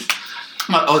that noise?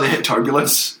 Oh, they hit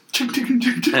turbulence. Ching, ching,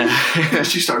 ching, ching.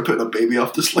 She started putting a baby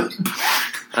off to sleep.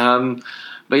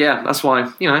 But yeah, that's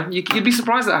why, you'd be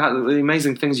surprised at how the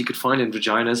amazing things you could find in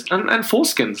vaginas and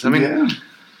foreskins. I mean, yeah.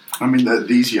 I mean,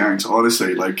 these yanks,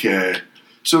 honestly, like,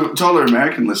 so to all our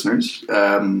American listeners,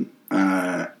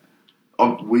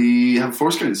 we have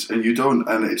foreskins and you don't,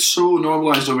 and it's so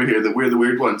normalised over here that we're the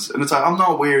weird ones. And it's like, I'm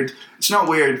not weird. It's not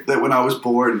weird that when I was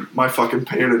born, my fucking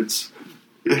parents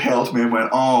held me and went,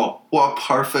 "Oh, what a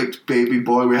perfect baby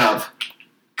boy we have."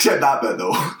 Except that bit,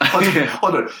 though.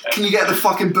 Hold on. Can you get the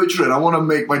fucking butcher in? I want to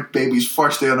make my baby's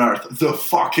first day on earth the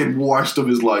fucking worst of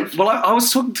his life. Well, I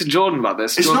was talking to Jordan about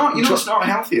this. It's not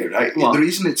healthier, right? What? The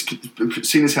reason it's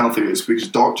seen as healthier is because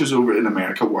doctors over in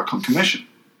America work on commission,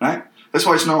 right? That's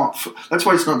why it's not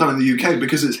done in the UK,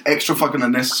 because it's extra fucking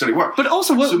unnecessary work. But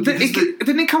also,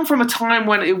 didn't it come from a time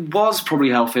when it was probably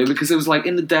healthier, because it was like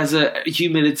in the desert,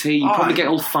 humidity, you probably get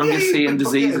all fungusy and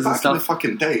diseases and stuff. In the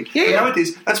fucking day. Yeah.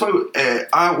 Nowadays, that's why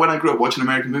when I grew up watching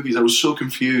American movies, I was so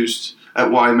confused at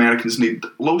why Americans need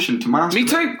lotion to masturbate. Me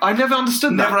too. I never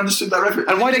understood that. Never understood that reference.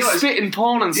 And why they spit in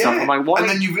porn and stuff. I'm like, why? And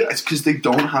then you realise because they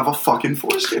don't have a fucking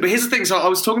foreskin. But here's the thing. So I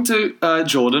was talking to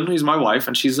Jordan, who's my wife,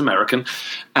 and she's American,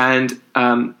 and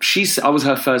I was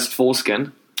her first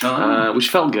foreskin. which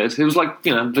felt good. It was like,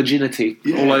 virginity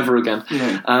all over again.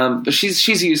 Yeah. But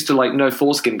she's used to like no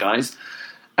foreskin guys.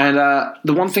 And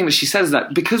the one thing that she says is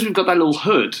that because we've got that little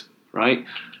hood, right,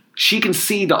 she can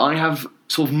see that I have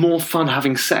sort of more fun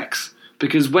having sex.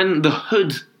 Because when the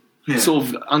hood sort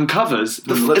of uncovers,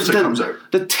 the lipstick comes out.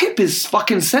 The tip is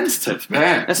fucking sensitive.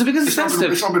 Yeah. And so because it's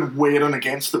sensitive... It's not been wearing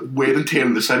against it, wearing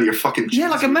tearing the side of your fucking cheeks. Yeah,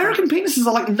 like American penises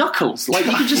are like knuckles. Like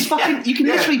you can just fucking... You can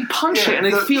literally punch it and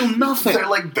they feel nothing. They're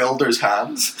like builders'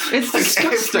 hands. It's like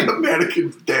disgusting. Every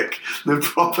American dick, the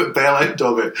proper bell end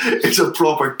of it, it's a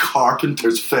proper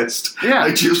carpenter's fist. Yeah.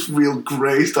 Like just real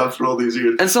graced after all these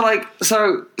years. And so like...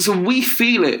 So we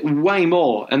feel it way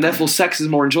more and therefore sex is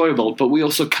more enjoyable, but we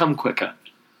also come quicker.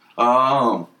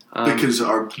 Oh, because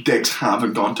our dicks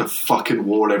haven't gone to fucking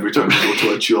war every time we go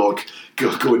to a jog,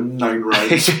 going 9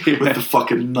 rounds with the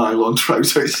fucking nylon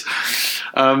trousers.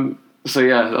 So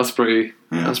yeah, that's pretty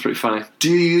funny. Do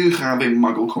you have a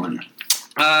muggle corner?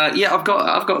 Yeah, I've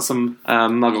got some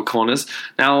muggle corners.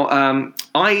 Now,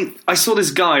 I saw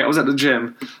this guy. I was at the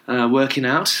gym working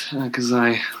out because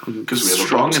I'm we have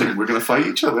strong. a boxing, we're going to fight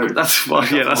each other. That's true.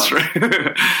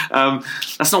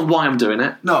 That's not why I'm doing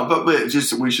it. No, but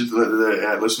we should let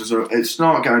the listeners know. It's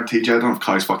not guaranteed yet. I don't know if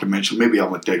Kai's fucking mentioned. Maybe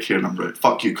I'm a dick here and I'm right.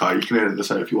 Fuck you, Kai. You can edit this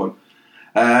out if you want.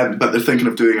 But they're thinking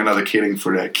of doing another caning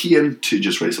for Kian to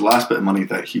just raise the last bit of money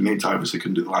that he needs. I obviously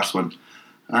couldn't do the last one.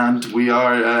 And we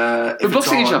are... we're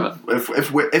boxing each other.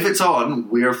 If it's on,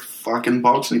 we're fucking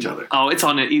boxing each other. Oh, it's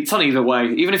on either way.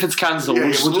 Even if it's cancelled,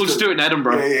 we'll just do it in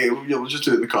Edinburgh. Yeah, we'll just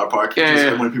do it in the car park. Yeah.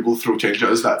 And when people throw change at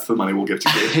us, that's the money we'll give to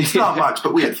you. It's not much,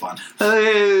 but we had fun. But,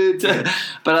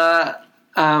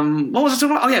 what was I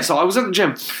talking about? Oh, yeah, so I was at the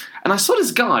gym, and I saw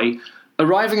this guy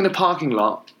arriving in a parking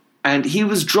lot, and he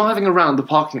was driving around the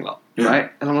parking lot,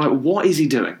 right? And I'm like, what is he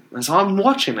doing? And so I'm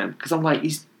watching him, because I'm like,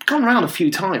 he's gone around a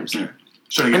few times. Yeah.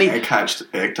 Trying to get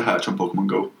egg to hatch on Pokemon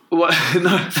Go. What?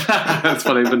 No, that's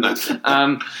funny, but no.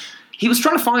 He was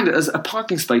trying to find it as a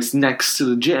parking space next to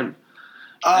the gym.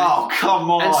 Oh,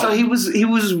 come on! And so he was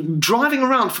driving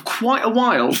around for quite a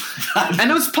while, and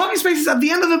there was parking spaces at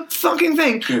the end of the fucking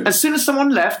thing. Yeah. As soon as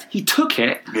someone left, he took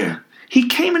it. Yeah. He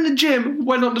came in the gym,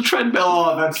 went on the treadmill.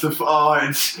 Oh, that's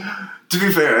it's... To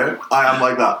be fair, I am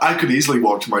like that. I could easily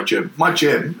walk to my gym. My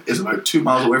gym is about 2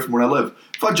 miles away from where I live.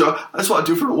 If I jog, that's what I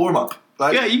do for a warm-up.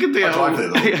 Right? Yeah, you could be. I drive there,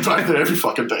 though. I drive there every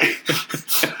fucking day.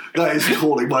 That is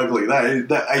totally muggly.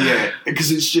 Yeah,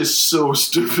 because it's just so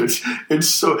stupid. It's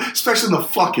so, especially in the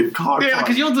fucking car. Yeah,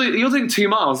 because you're doing 2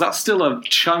 miles. That's still a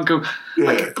chunk of. Yeah.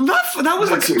 Like, that was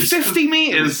like 50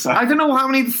 meters. I don't know how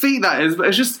many feet that is, but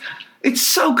it's just. It's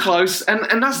so close,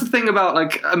 and that's the thing about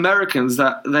like Americans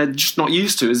that they're just not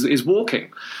used to is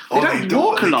walking. They don't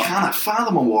walk a lot. They cannot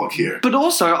fathom a walk here. But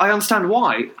also, I understand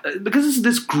why. Because it's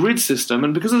this grid system,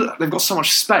 and because they've got so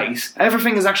much space,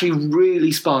 everything is actually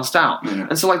really sparsed out. Yeah.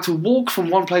 And so, like, to walk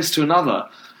from one place to another...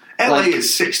 LA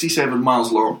is 67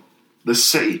 miles long. The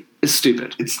city. It's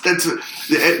stupid.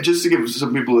 Just to give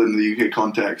some people in the UK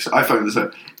context, I found this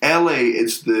out. LA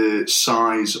is the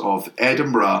size of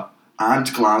Edinburgh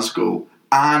and Glasgow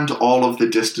and all of the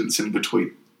distance in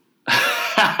between.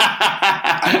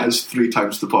 And has 3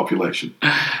 times the population.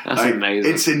 That's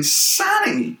amazing. It's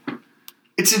insanity.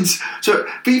 So,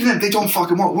 but even then, they don't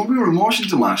fucking walk. When we were in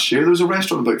Washington last year, there was a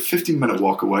restaurant about a 15-minute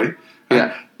walk away.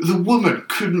 Yeah. The woman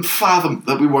couldn't fathom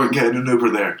that we weren't getting an Uber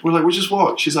there. We're like, we'll just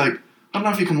walk. She's like, I don't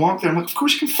know if you can walk there. I'm like, of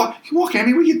course you can walk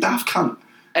anywhere, you daft cunt.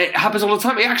 It happens all the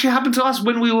time. It actually happened to us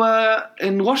when we were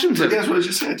in Washington. Yeah, that's what I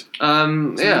just said.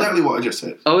 Yeah. Exactly what I just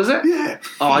said. Oh, is it? Yeah.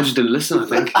 Oh, I just didn't listen, I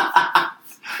think.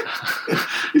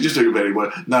 You just took a very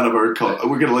well. We're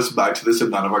going to listen back to this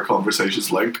and none of our conversations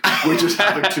link. We're just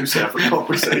having 2 separate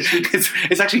conversations.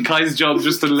 It's actually Kai's job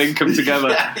just to link them together.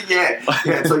 Yeah,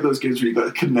 it's like those games where you've got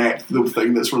to connect the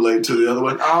thing that's related to the other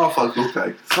one. Oh, fuck,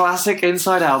 okay. Classic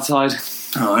inside outside.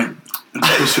 Alright.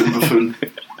 Buffoon.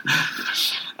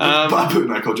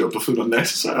 Baboon, I called you a buffoon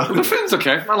unnecessarily. Buffoon's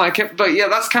okay, I like it. But yeah,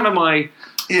 that's kind of my...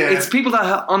 Yeah. It's people that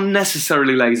are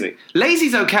unnecessarily lazy.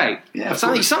 Lazy's okay. Yeah,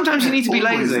 sometimes you need to be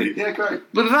lazy. Yeah, great.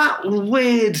 But that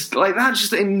weird, like that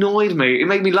just annoyed me. It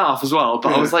made me laugh as well.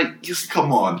 But I was like,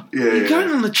 come on. You're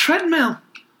going on the treadmill.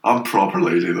 I'm proper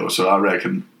lazy though, so I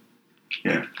reckon...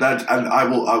 Yeah, that, and I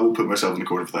will put myself in the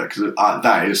corner for that, because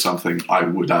that is something I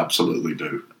would absolutely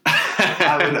do.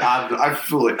 I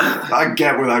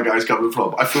get where that guy's coming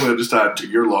from. I fully understand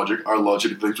your logic, our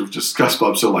logic, things we've discussed, but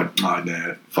I'm still like, nah,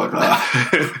 fuck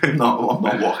that. I'm not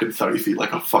walking 30 feet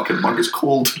like a fucking mug. It's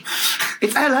cold.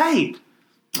 It's LA.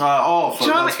 Fuck, do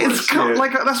you know what I mean?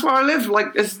 Like, that's where I live.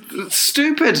 Like, it's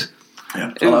stupid.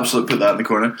 Yeah, I'll absolutely put that in the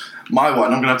corner. My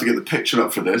one, I'm going to have to get the picture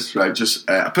up for this, right? Just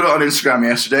I put it on Instagram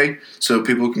yesterday so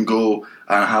people can go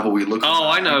and have a wee look. Oh,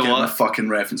 I know get what. my fucking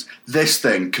reference. This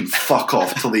thing can fuck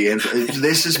off till the end.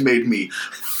 This has made me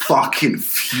fucking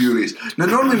furious. Now,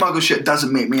 normally Muggle shit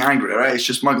doesn't make me angry, right? It's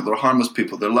just Muggle. They're harmless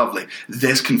people. They're lovely.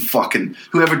 This can fucking...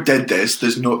 Whoever did this,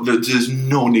 there's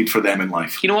no need for them in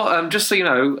life. You know what? Just so you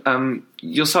know,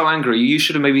 you're so angry. You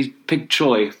should have maybe picked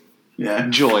Joy. Yeah.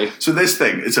 Joy. So this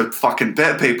thing is a fucking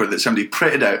bit of paper that somebody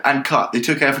printed out and cut. They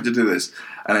took effort to do this.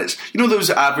 And it's, you know those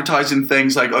advertising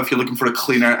things, like if you're looking for a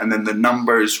cleaner and then the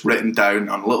numbers written down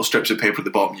on little strips of paper at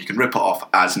the bottom, you can rip it off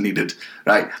as needed,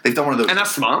 right? They've done one of those. And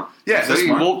that's smart. Yeah, so that's you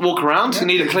smart. walk around, you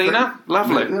need a cleaner,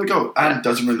 lovely. There we go. And it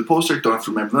doesn't remove the poster, don't have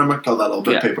to remember the number, got that little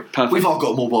bit of paper. Perfect. We've all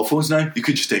got mobile phones now. You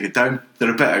could just take it down.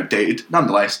 They're a bit outdated.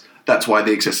 Nonetheless, that's why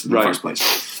they existed in the first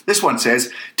place. This one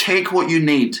says, take what you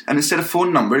need. And instead of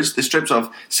phone numbers, the strips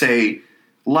of, say,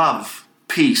 love,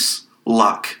 peace,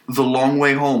 luck, the long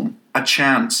way home, a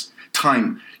chance,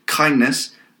 time,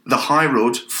 kindness, the high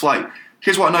road, flight.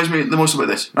 Here's what annoys me the most about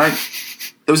this, right?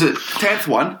 There was a 10th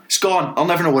one. It's gone. I'll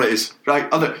never know what it is, right?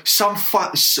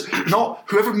 Not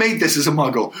whoever made this is a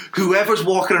Muggle. Whoever's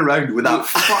walking around with that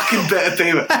fucking bit of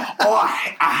paper. Oh,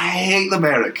 I hate them,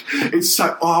 Eric. It's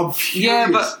so. Oh, I'm furious. Yeah,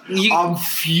 but I'm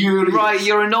furious. Right,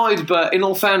 you're annoyed, but in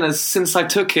all fairness, since I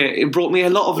took it, it brought me a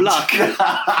lot of luck. No,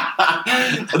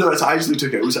 I actually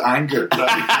took it. It was anger.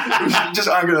 Right? It was just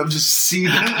anger. I'm just seeing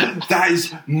that is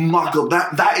Muggle.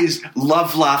 That is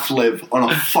love, laugh, live on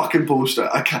a fucking poster.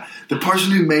 I can't. The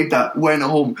person who made that went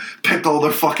home, picked all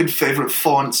their fucking favourite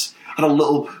fonts, had a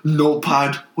little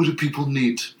notepad. What do people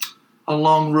need? A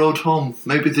long road home.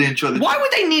 Maybe they enjoy the... Why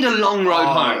would they need a long road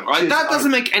home, right? That doesn't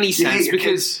make any sense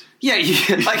because... Yeah,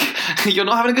 like, you're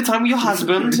not having a good time with your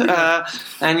husband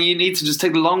and you need to just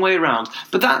take the long way around.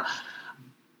 But that...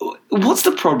 What's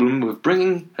the problem with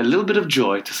bringing a little bit of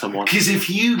joy to someone? Because if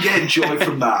you get joy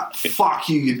from that, fuck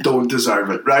you, you don't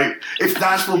deserve it, right? If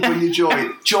that's what brings you joy,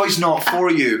 joy's not for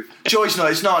you. Joy's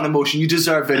not, it's not an emotion, you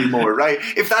deserve any more, right?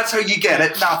 If that's how you get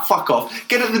it, nah, fuck off.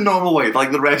 Get it the normal way,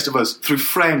 like the rest of us, through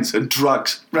friends and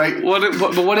drugs, right?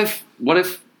 But what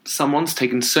if someone's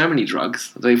taken so many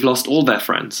drugs, they've lost all their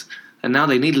friends, and now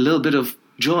they need a little bit of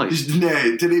joy?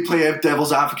 No, did he play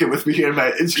devil's advocate with me here,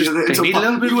 mate? It's need a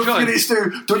little bit of joy.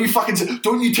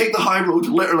 Don't you take the high road,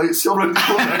 literally, it's still around the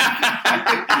corner.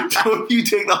 Don't you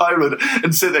take the high road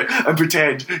and sit there and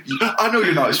pretend. I know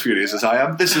you're not as furious as I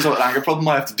am. This is an anger problem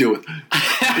I have to deal with.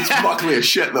 It's luckily as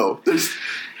shit, though.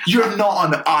 You're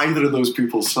not on either of those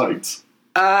people's sides.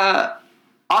 The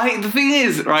thing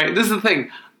is, right, this is the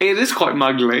thing. It is quite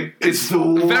muggly. It's very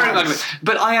muggly.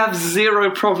 But I have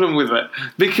zero problem with it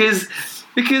because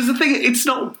the thing, it's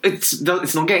not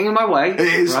getting in my way. It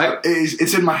is. Right? It is.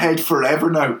 It's in my head forever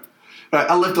now. Right,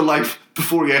 I lived a life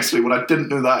before yesterday when I didn't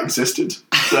know that existed.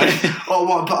 Right?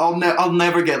 But I'll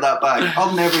never get that back.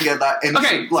 I'll never get that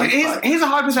innocent life back. Here's a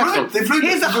hypothetical. Right,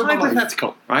 here's a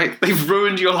hypothetical. Right? They've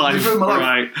ruined your life. They've ruined my life.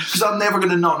 Right? Because I'm never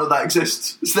going to not know that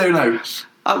exists. It's there now.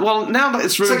 Well, now that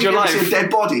it's ruined your life, it's like a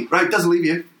dead body, right? It doesn't leave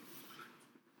you.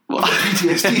 What?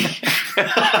 PTSD.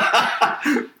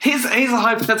 Here's a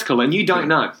hypothetical, and you don't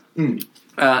know.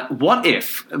 What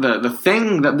if the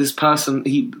thing that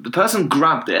the person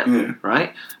grabbed it,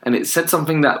 right, and it said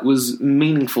something that was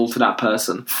meaningful to that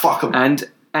person, fuck them,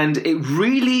 and it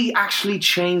really actually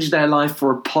changed their life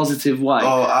for a positive way.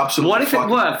 Oh, absolutely. What if it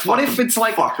worked? What if it's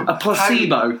like a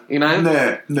placebo, you know?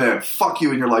 No. Fuck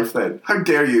you in your life then. How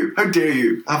dare you? How dare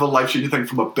you have a life-changing thing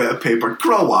from a bit of paper?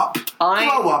 Grow up.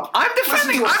 Grow up. I'm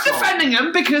defending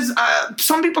him because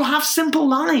some people have simple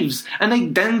lives and they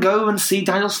then go and see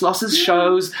Daniel Sloss's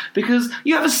shows because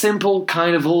you have a simple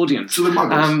kind of audience. So they're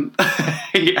muggles.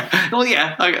 Yeah. Well,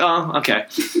 yeah. Okay.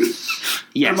 Yes.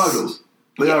 They're muggles.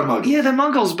 They are muggles. Yeah, they're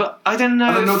muggles, but I don't know.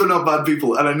 And I know they're not bad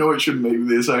people, and I know it shouldn't make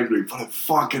me this angry, but it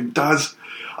fucking does.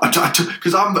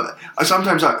 Because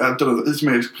sometimes I don't know, this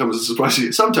may come as a surprise to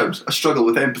you, sometimes I struggle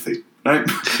with empathy, right?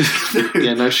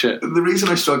 Yeah, no shit. The reason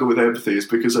I struggle with empathy is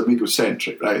because I'm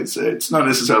egocentric, right? It's not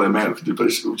necessarily a medical thing, but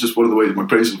it's just one of the ways my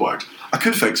brain is wired. I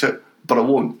could fix it, but I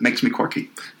won't. It makes me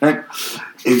quirky, right?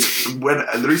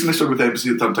 The reason I struggle with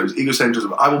empathy sometimes,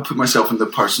 egocentrism, I will put myself in the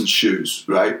person's shoes,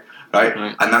 right? Right?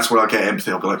 And that's where I'll get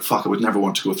empathy. I'll be like, fuck, I would never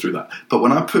want to go through that. But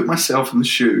when I put myself in the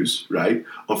shoes, right,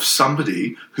 of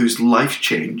somebody whose life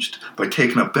changed by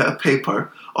taking a bit of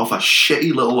paper off a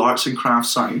shitty little arts and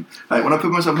crafts sign, right, when I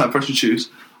put myself in that person's shoes,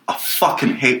 I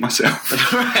fucking hate myself.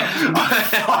 I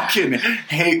fucking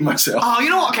hate myself. Oh, you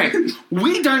know what? Okay,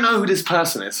 we don't know who this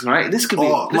person is, right? This could be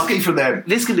lucky for them.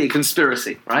 This could be a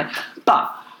conspiracy, right?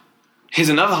 But Here's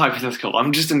another hypothetical.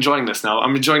 I'm just enjoying this now.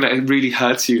 I'm enjoying that it really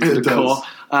hurts you to It the does.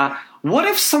 core. What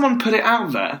if someone put it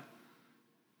out there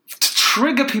to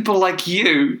trigger people like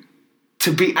you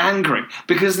to be angry?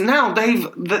 Because now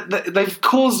they've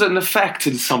caused an effect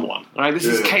in someone, right? This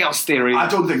is Yeah. chaos theory. I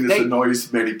don't think this They-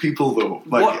 annoys many people, though.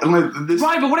 Like, What? unless this,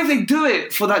 Right, but what if they do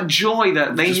it for that joy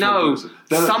that they just one know person.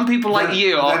 Then- some people like then-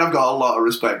 you are... Then I've got a lot of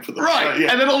respect for them. Right,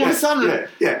 and then all of a sudden-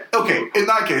 Yeah. Okay, in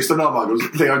that case, they're not muggles.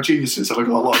 They are geniuses, and I've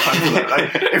got a lot of time for that.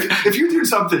 Right? if you do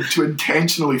something to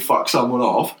intentionally fuck someone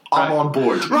off, I'm Right. on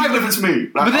board. Right, Even if it's me.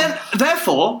 Right? But then,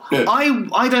 therefore, Yeah.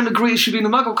 I don't agree it should be in the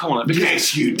Muggle corner. Because,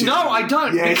 Yes, you do. No, I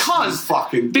don't. Yes, because you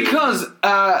fucking do.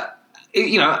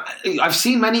 you know, I've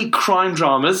seen many crime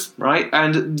dramas, right?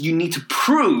 And you need to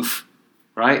prove,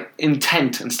 right,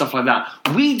 intent and stuff like that.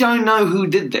 We don't know who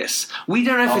did this. We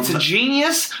don't know if it's a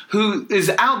genius who is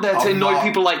out there to I'm annoy not-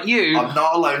 people like you. I'm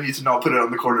not allowing you to not put it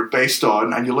on the corner based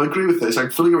on, and you'll agree with this, I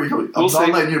fully agree with you. I'm We'll not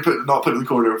see. letting you not put it in the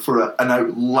corner for an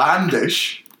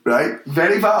outlandish, right?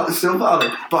 Very valid, still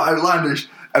valid, but outlandish,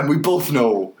 and we both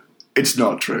know it's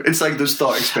not true. It's like those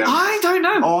thought experiments. I don't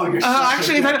know. Oh, you're such a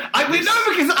actually, dick. we know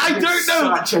because I You're don't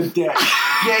know. Such a dick.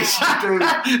 Yes, you do.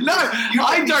 No,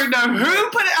 I don't know who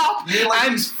put it up. You're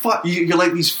like, you're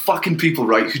like these fucking people,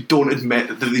 right, who don't admit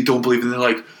that they don't believe, and they're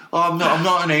like, oh, I'm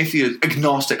not an atheist.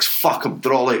 Agnostics, fuck them.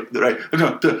 They're all like, right,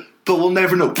 but we'll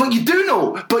never know. But you do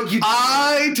know. But you.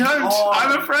 I don't. Oh,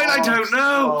 I'm afraid I don't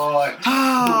know.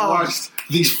 The worst.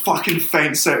 These fucking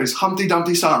fence sitters. Humpty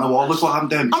Dumpty sat on the wall. Look what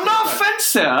happened to him. I'm not a fence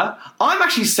sitter. I'm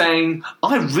actually saying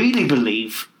I really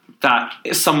believe that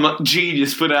some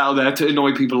genius put it out there to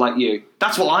annoy people like you.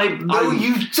 That's what I... No,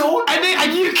 you don't.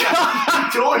 And you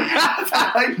can't... don't.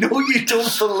 I know you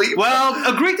don't believe.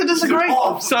 Well, agree to disagree.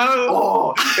 Oh,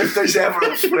 So... if there's ever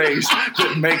a phrase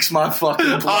that makes my fucking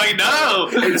blood I know.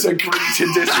 boil, it's agree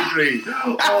to disagree.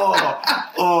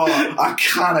 I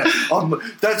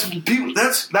can't.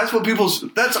 That's what people's.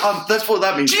 That's what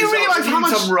that means. Do you realise how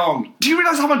much... I'm wrong? Do you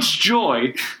realise how much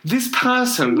joy this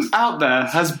person out there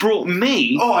has brought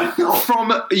me Oh, I know.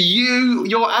 from you,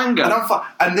 your anger?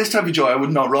 And this type of joy I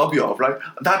would not rob you of, right?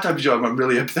 That type of joy I'm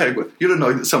really empathetic with. You're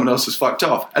annoyed that someone else is fucked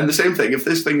off. And the same thing, if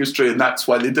this thing is true and that's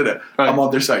why they did it, Right. I'm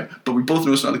on their side. But we both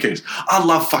know it's not the case. I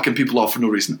love fucking people off for no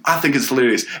reason. I think it's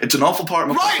hilarious. It's an awful part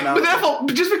of my Right, but personality. therefore,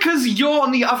 just because you're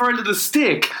on the other end of the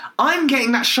stick, I'm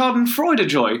getting that Schadenfreude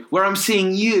joy, where I'm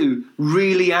seeing you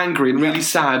really angry and really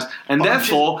sad, and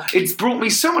therefore, it's brought me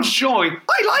so much joy.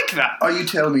 I like that. Are you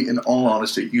telling me, in all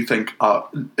honesty, you think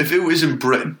if it was in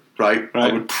Britain, right, I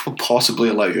Right. would possibly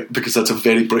allow it, because that's a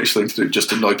very British thing to do, just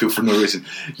to annoy people for no reason.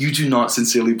 You do not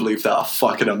sincerely believe that a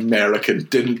fucking American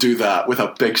didn't do that with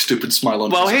a big stupid smile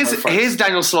on Well, his face? here's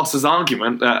Daniel Sloss's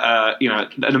argument that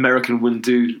an American wouldn't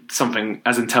do something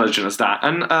as intelligent as that,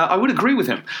 and I would agree with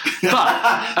him. But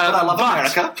I love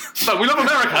America. But we love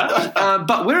America.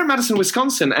 But we're in Madison,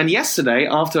 Wisconsin, and yesterday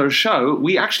after a show,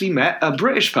 we actually met a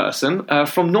British person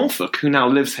from Norfolk who now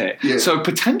lives here. Yeah. So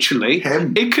potentially,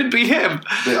 Him. it could be him.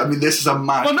 I mean, this is a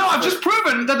mad. Well, no, I've just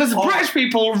proven that there's British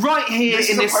people right here This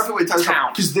in is this a perfect way to tell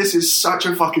town. because this is such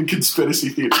a fucking conspiracy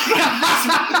theory.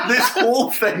 this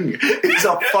whole thing is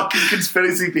a fucking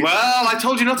conspiracy theory. Well, I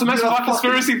told you not to mess with You're a our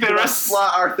conspiracy fucking- you're a theorists.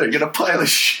 flat earther. You're a pile of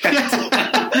shit.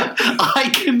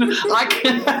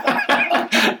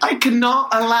 I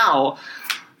cannot allow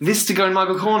this to go in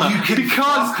Michael Corner You can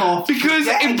fuck off. because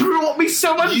Yeah. it brought me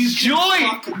so much joy.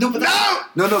 No, but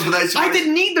that's I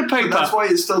didn't need the paper. But that's why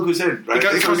it still goes in, right?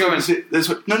 It can't go in. That's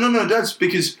what, no, it does,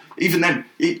 because even then,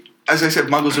 as I said,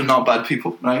 muggles are not bad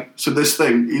people, right? So this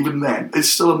thing, even then, it's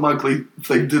still a muggly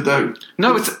thing to do.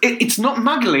 No, it's not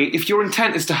muggly if your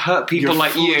intent is to hurt people You're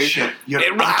like full you. of shit. You're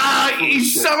full of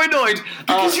He's shit. so annoyed.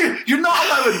 Because you're not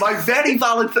allowing my very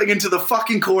valid thing into the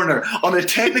fucking corner on a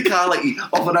technicality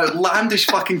of an outlandish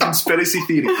fucking conspiracy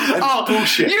theory. And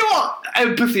bullshit. You know what,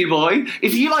 empathy boy?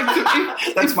 If you like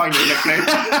to... That's my new nickname.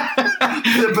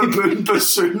 The baboon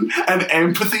bassoon and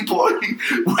empathy boy.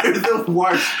 We're the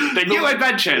worst. The new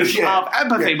adventures of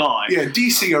Empathy Boy. Yeah,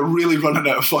 DC are really running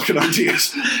out of fucking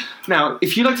ideas. Now,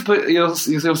 if you like to put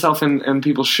yourself in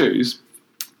people's shoes,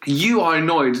 you are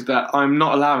annoyed that I'm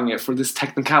not allowing it for this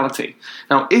technicality.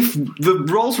 Now, if the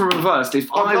roles were reversed,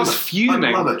 if I was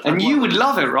fuming, and you would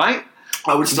love it, right?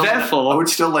 I would still Therefore- I would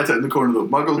still let it in the corner though.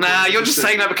 Muggle. Nah, you're just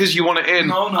saying that because you want it in.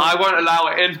 No. I won't allow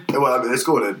it in. Well, I mean, it's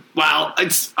going in. Well,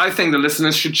 I think the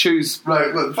listeners should choose.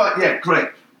 Right, look, yeah, great.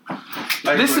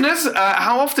 Listeners,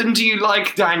 how often do you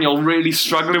like Daniel really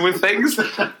struggling with things?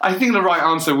 I think the right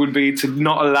answer would be to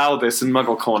not allow this in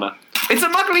Muggle Corner. It's a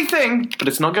muggly thing, but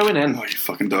it's not going in. Oh, you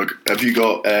fucking dog. Have you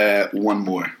got one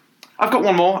more? I've got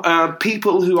one more.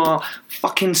 People who are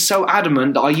fucking so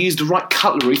adamant that I use the right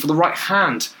cutlery for the right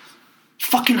hand.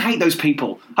 Fucking hate those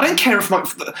people. I don't care if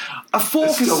a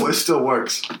fork It still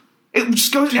works. It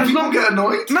just goes. Do people get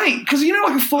annoyed? Mate, because you know,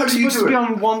 like a fork's How do you supposed to do be it?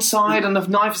 on one side and the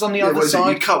knife is on the other What is it? You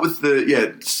side. cut with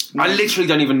the I literally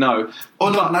don't even know. Oh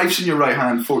no, knife's in your right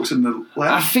hand, forks in the I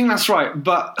left. think that's right,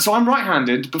 but so I'm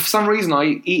right-handed, but for some reason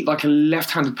I eat like a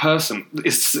left-handed person.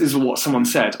 Is what someone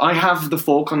said. I have the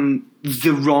fork on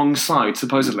the wrong side,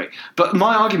 supposedly. But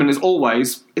my argument is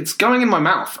always it's going in my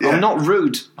mouth. Yeah. I'm not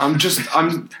rude.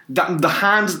 The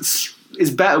hand is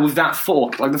better with that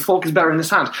fork. Like the fork is better in this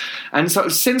hand. And so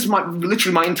since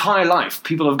literally my entire life,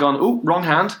 people have gone, "Oh, wrong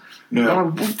hand." Yeah. And I'm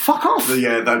like, well, fuck off.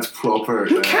 Yeah, that's proper.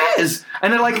 Who cares?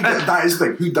 And they're like, that is the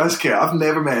thing. Who does care? I've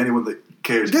never met anyone that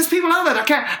cares. there's people out there that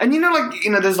care. And you know, like,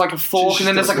 there's like a fork, and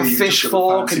then there's like a fish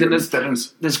fork, and then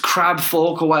there's crab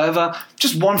fork or whatever.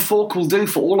 Just one fork will do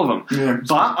for all of them. Yeah.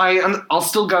 But I'll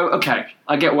still go, okay,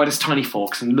 I get why there's tiny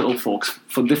forks and little forks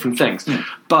for different things. Yeah.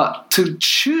 But to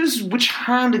choose which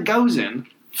hand it goes in,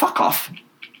 fuck off.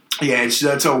 Yeah,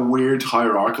 that's a weird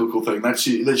hierarchical thing. That's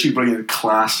you bringing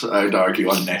class, I'd argue,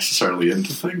 unnecessarily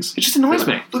into things. It just annoys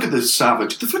me. Look at this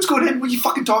savage. The food's going in. What are you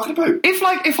fucking talking about? If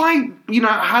I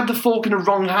had the fork in the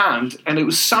wrong hand and it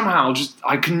was somehow just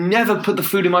I could never put the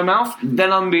food in my mouth,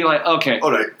 then I'd be like, okay.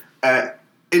 All right.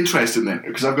 Interesting then,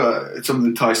 because I've got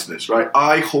something ties to this, right?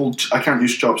 I can't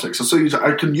use chopsticks.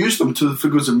 I can use them till the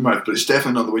food goes in my mouth, but it's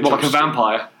definitely not the way. What, like a chopsticks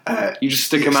vampire? You just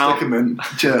stick them out? Stick them in,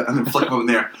 and then flick them in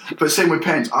there. But same with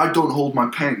pens. I don't hold my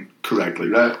pen correctly,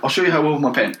 right? I'll show you how I hold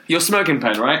my pen. Your smoking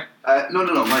pen, right? No,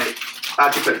 my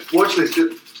actual pen. Watch this.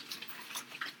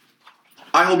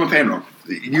 I hold my pen wrong.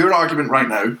 Your argument right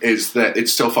now is that it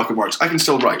still fucking works. I can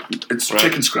still write. It's Right.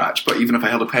 chicken scratch, but even if I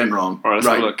held a pen wrong, All right, let's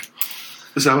have a look.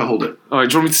 This is how I hold it. All right,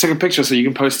 do you want me to take a picture so you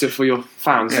can post it for your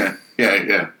fans? Yeah.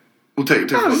 We'll take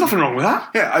No, there's nothing wrong with that.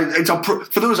 Yeah,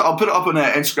 for those, I'll put it up on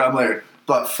Instagram later.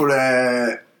 But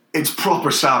it's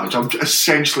proper savage. I'm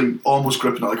essentially almost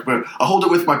gripping it like a bird. I hold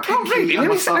it with my pinky. really? and Let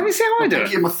my me see- thumb. let me see how I My do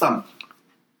pinky it. and my thumb.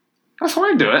 That's how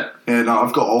I do it. Yeah, no,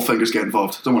 I've got all fingers get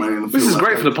involved. Don't want any of them. This is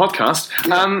great for the podcast.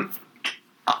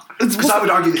 Because I would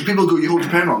argue that people go, "You hold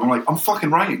your pen wrong." I'm like, I'm fucking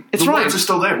writing. It's the right. words are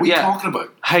still there. What are you talking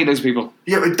about? Hate those people.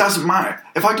 Yeah, it doesn't matter.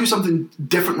 If I do something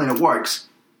differently and it works,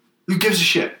 who gives a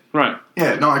shit? Right.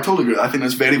 Yeah, no, I totally agree. I think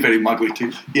that's very, very muggly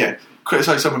too. Yeah,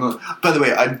 criticise someone else. By the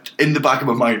way, in the back of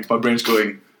my mind, my brain's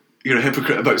going, "You're a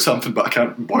hypocrite about something, but I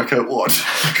can't work out what."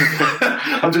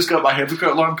 I've just got my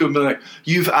hypocrite alarm going, being like,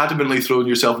 "You've adamantly thrown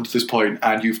yourself into this point,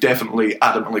 and you've definitely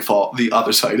adamantly fought the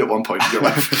other side at one point in your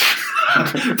life."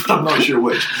 But I'm not sure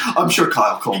which. I'm sure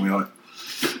Kyle called me on it.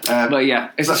 But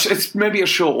yeah, it's maybe a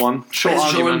short one, short It's a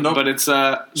short argument, one, no. but it's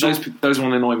those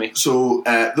one annoy me. So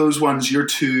those ones, your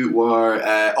two were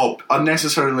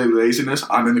unnecessarily laziness.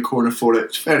 I'm in the corner for it.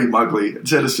 It's very muggly.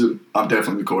 It's innocent. I'm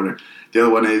definitely in the corner. The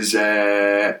other one is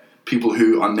people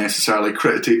who unnecessarily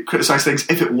criticise things.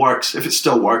 If it works, if it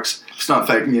still works, it's not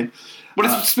affecting you. But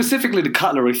it's specifically the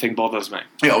cutlery thing bothers me.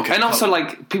 Yeah, okay. And also,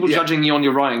 like, people judging you on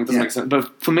your writing doesn't Yeah. make sense.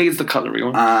 But for me, it's the cutlery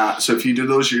one. So if you do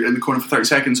those, you're in the corner for 30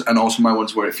 seconds. And also my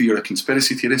ones were if you're a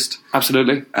conspiracy theorist,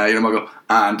 Absolutely. you're in muggle.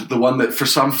 And the one that for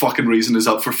some fucking reason is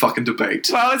up for fucking debate.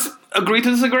 Well, it's agree to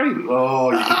disagree.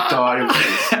 Oh, you could die of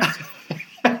this.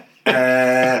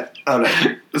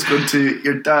 Alright, let's go into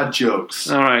your dad jokes.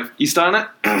 All right. You starting it?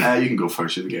 You can go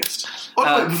first, you're the guest.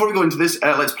 Wait, before we go into this,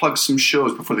 let's plug some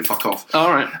shows before they fuck off. All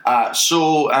right.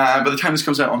 So by the time this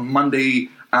comes out on Monday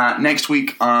next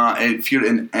week, if you're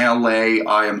in LA,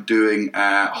 I am doing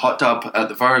Hot Tub at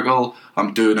the Virgil.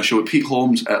 I'm doing a show with Pete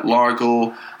Holmes at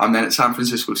Largo. I'm then at San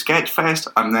Francisco Sketchfest.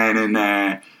 I'm then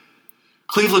in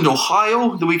Cleveland,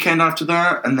 Ohio the weekend after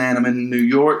that. And then I'm in New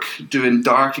York doing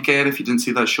Dark again, if you didn't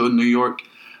see that show in New York.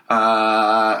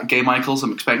 Gay Michaels,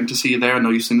 I'm expecting to see you there. I know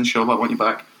you've seen the show, but I want you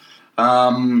back.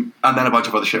 And then a bunch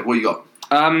of other shit. What you got?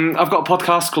 I've got a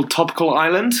podcast called Topical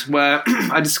Island where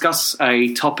I discuss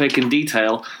a topic in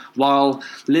detail while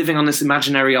living on this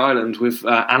imaginary island with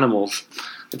animals.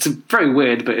 It's very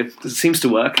weird, but it seems to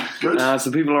work. Good.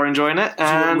 So people are enjoying it. So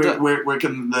And where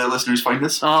can the listeners find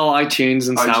this? iTunes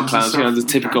and iTunes and SoundCloud, stuff. the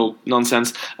typical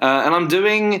nonsense. And I'm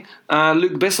doing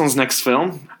Luc Besson's next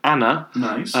film, Anna.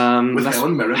 Nice. With that's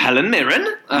Helen Mirren. Helen Mirren.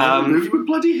 Movie with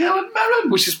bloody Helen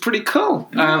Mirren. Which is pretty cool.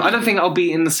 I don't think I'll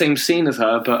be in the same scene as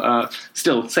her, but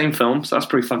still, same film, so that's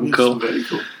pretty fucking cool. Very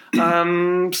cool.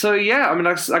 So yeah, I mean,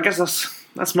 I guess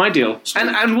that's my deal.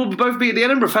 And we'll both be at the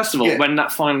Edinburgh Festival Yeah. when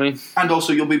that finally... And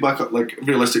also, you'll be back, like,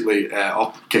 realistically,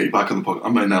 I'll get you back on the podcast.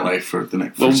 I'm in LA for the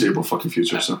next foreseeable fucking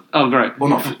future, so... Oh, great. Well,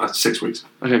 not for 6 weeks.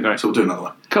 Okay, great. So we'll do another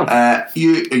one. Cool.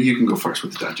 You can go first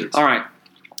with the dad jokes. All right.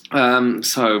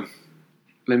 So,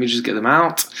 Let me just get them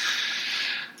out.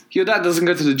 Your dad doesn't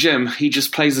go to the gym. He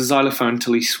just plays the xylophone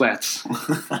till he sweats.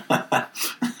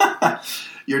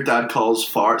 Your dad calls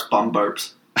farts bum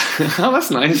burps. Oh,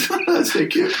 that's nice. That's so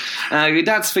cute. Your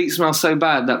dad's feet smell so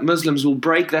bad that Muslims will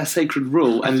break their sacred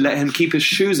rule and let him keep his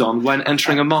shoes on when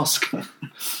entering a mosque.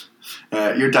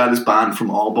 Your dad is banned from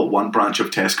all but one branch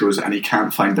of Tesco's and he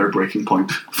can't find their breaking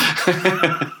point.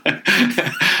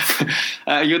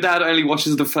 Your dad only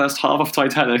watches the first half of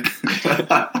Titanic.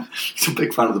 He's a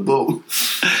big fan of the boat.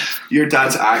 Your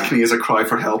dad's acne is a cry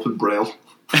for help in Braille.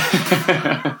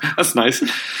 That's nice.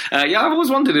 Yeah, I've always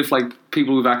wondered if like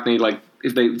people with acne, like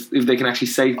if they can actually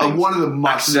say things. One of them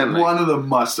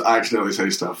must accidentally say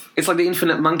stuff. It's like the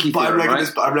infinite monkey But theorem,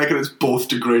 right? I reckon it's both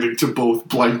degrading to both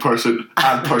blind person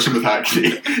and person with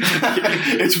acne.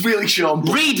 It's really Sean.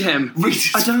 Read him. Read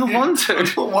I don't want to. I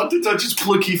don't want to touch his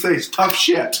plucky face. Tough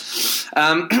shit.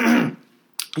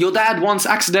 Your dad once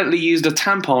accidentally used a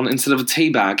tampon instead of a tea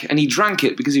bag, and he drank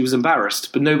it because he was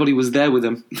embarrassed, but nobody was there with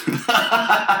him.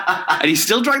 And he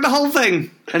still drank the whole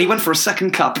thing, and he went for a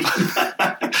second cup.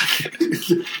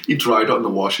 He dried it on the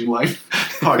washing line.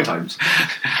 Hard times.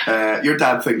 Your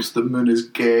dad thinks the moon is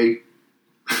gay.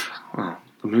 Well,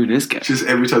 the moon is gay. Just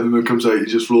every time the moon comes out, he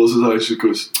just rolls his eyes and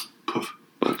goes, puff.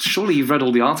 Well, surely you've read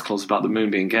all the articles about the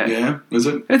moon being gay. Yeah, is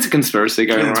it? It's a conspiracy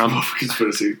going It's around. a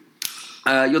conspiracy.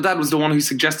 Your dad was the one who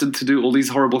suggested to do all these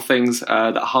horrible things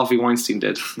that Harvey Weinstein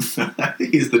did.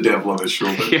 He's the devil on his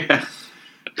shoulder.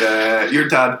 Yeah. Your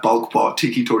dad bulk bought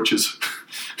tiki torches.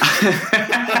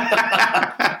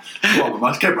 Well, we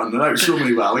must keep running out. So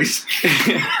many valleys.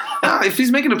 If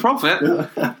he's making a profit,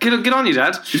 get on you,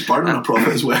 Dad. He's burning a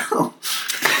profit as well.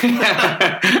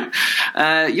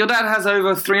 Your dad has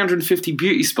over 350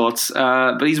 beauty spots,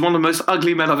 but he's one of the most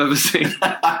ugly men I've ever seen.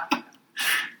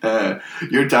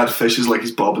 Your dad fishes like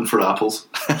he's bobbing for apples.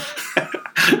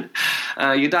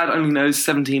 Your dad only knows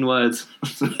 17 words.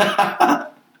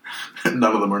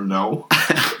 None of them are no.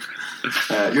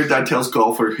 Your dad tells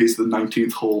golfer he's the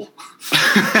 19th hole.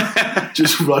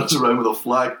 Just runs around with a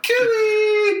flag.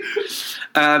 Kiwi!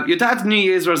 Your dad's New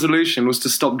Year's resolution was to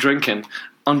stop drinking.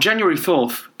 On January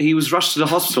 4th, he was rushed to the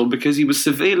hospital because he was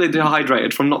severely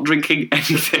dehydrated from not drinking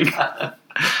anything.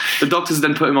 The doctors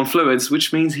then put him on fluids,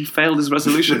 which means he failed his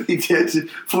resolution. He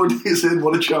did. 4 days in,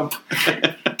 what a chump.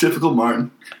 Typical Martin.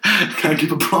 Can't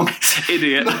keep a promise.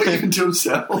 Idiot. Not even to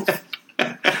himself.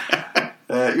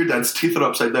 Your dad's teeth are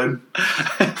upside down.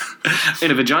 In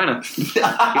a vagina. He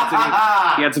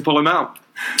had to pull him out.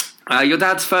 Your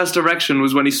dad's first erection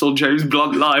was when he saw James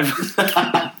Blunt live.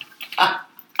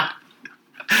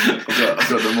 I've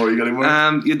got no more. You got any more?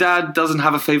 Your dad doesn't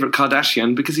have a favourite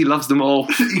Kardashian because he loves them all.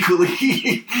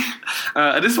 Equally.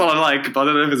 This one I like, but I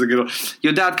don't know if it's a good one.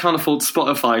 Your dad can't afford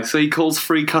Spotify, so he calls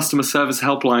free customer service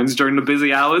helplines during the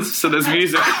busy hours, so there's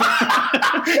music.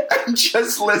 And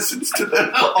just listens to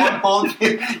them on hold.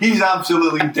 He's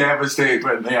absolutely devastated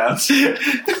when they answer.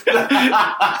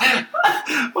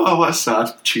 Oh, what a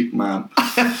sad, cheap man.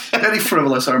 Very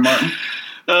frivolous, our Martin.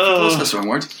 Oh. That's the wrong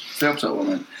word. Helps that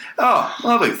woman. Oh,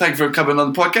 lovely. Thank you for coming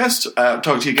on the podcast.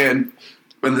 Talk to you again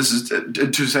when this is in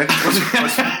 2 seconds.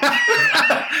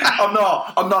 I'm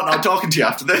not talking to you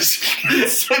after this.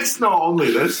 It's not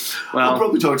only this. Well, I'll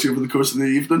probably talk to you over the course of the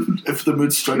evening if the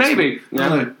mood strikes. Maybe.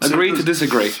 Yeah. Right. Agree to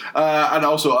disagree. And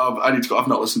also, I need to go. I've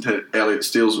not listened to Elliot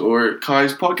Steele's or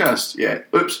Kai's podcast yet.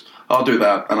 Oops. I'll do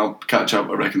that and I'll catch up.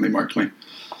 I reckon they marked me.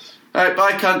 Alright,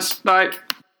 bye, cunts. Bye.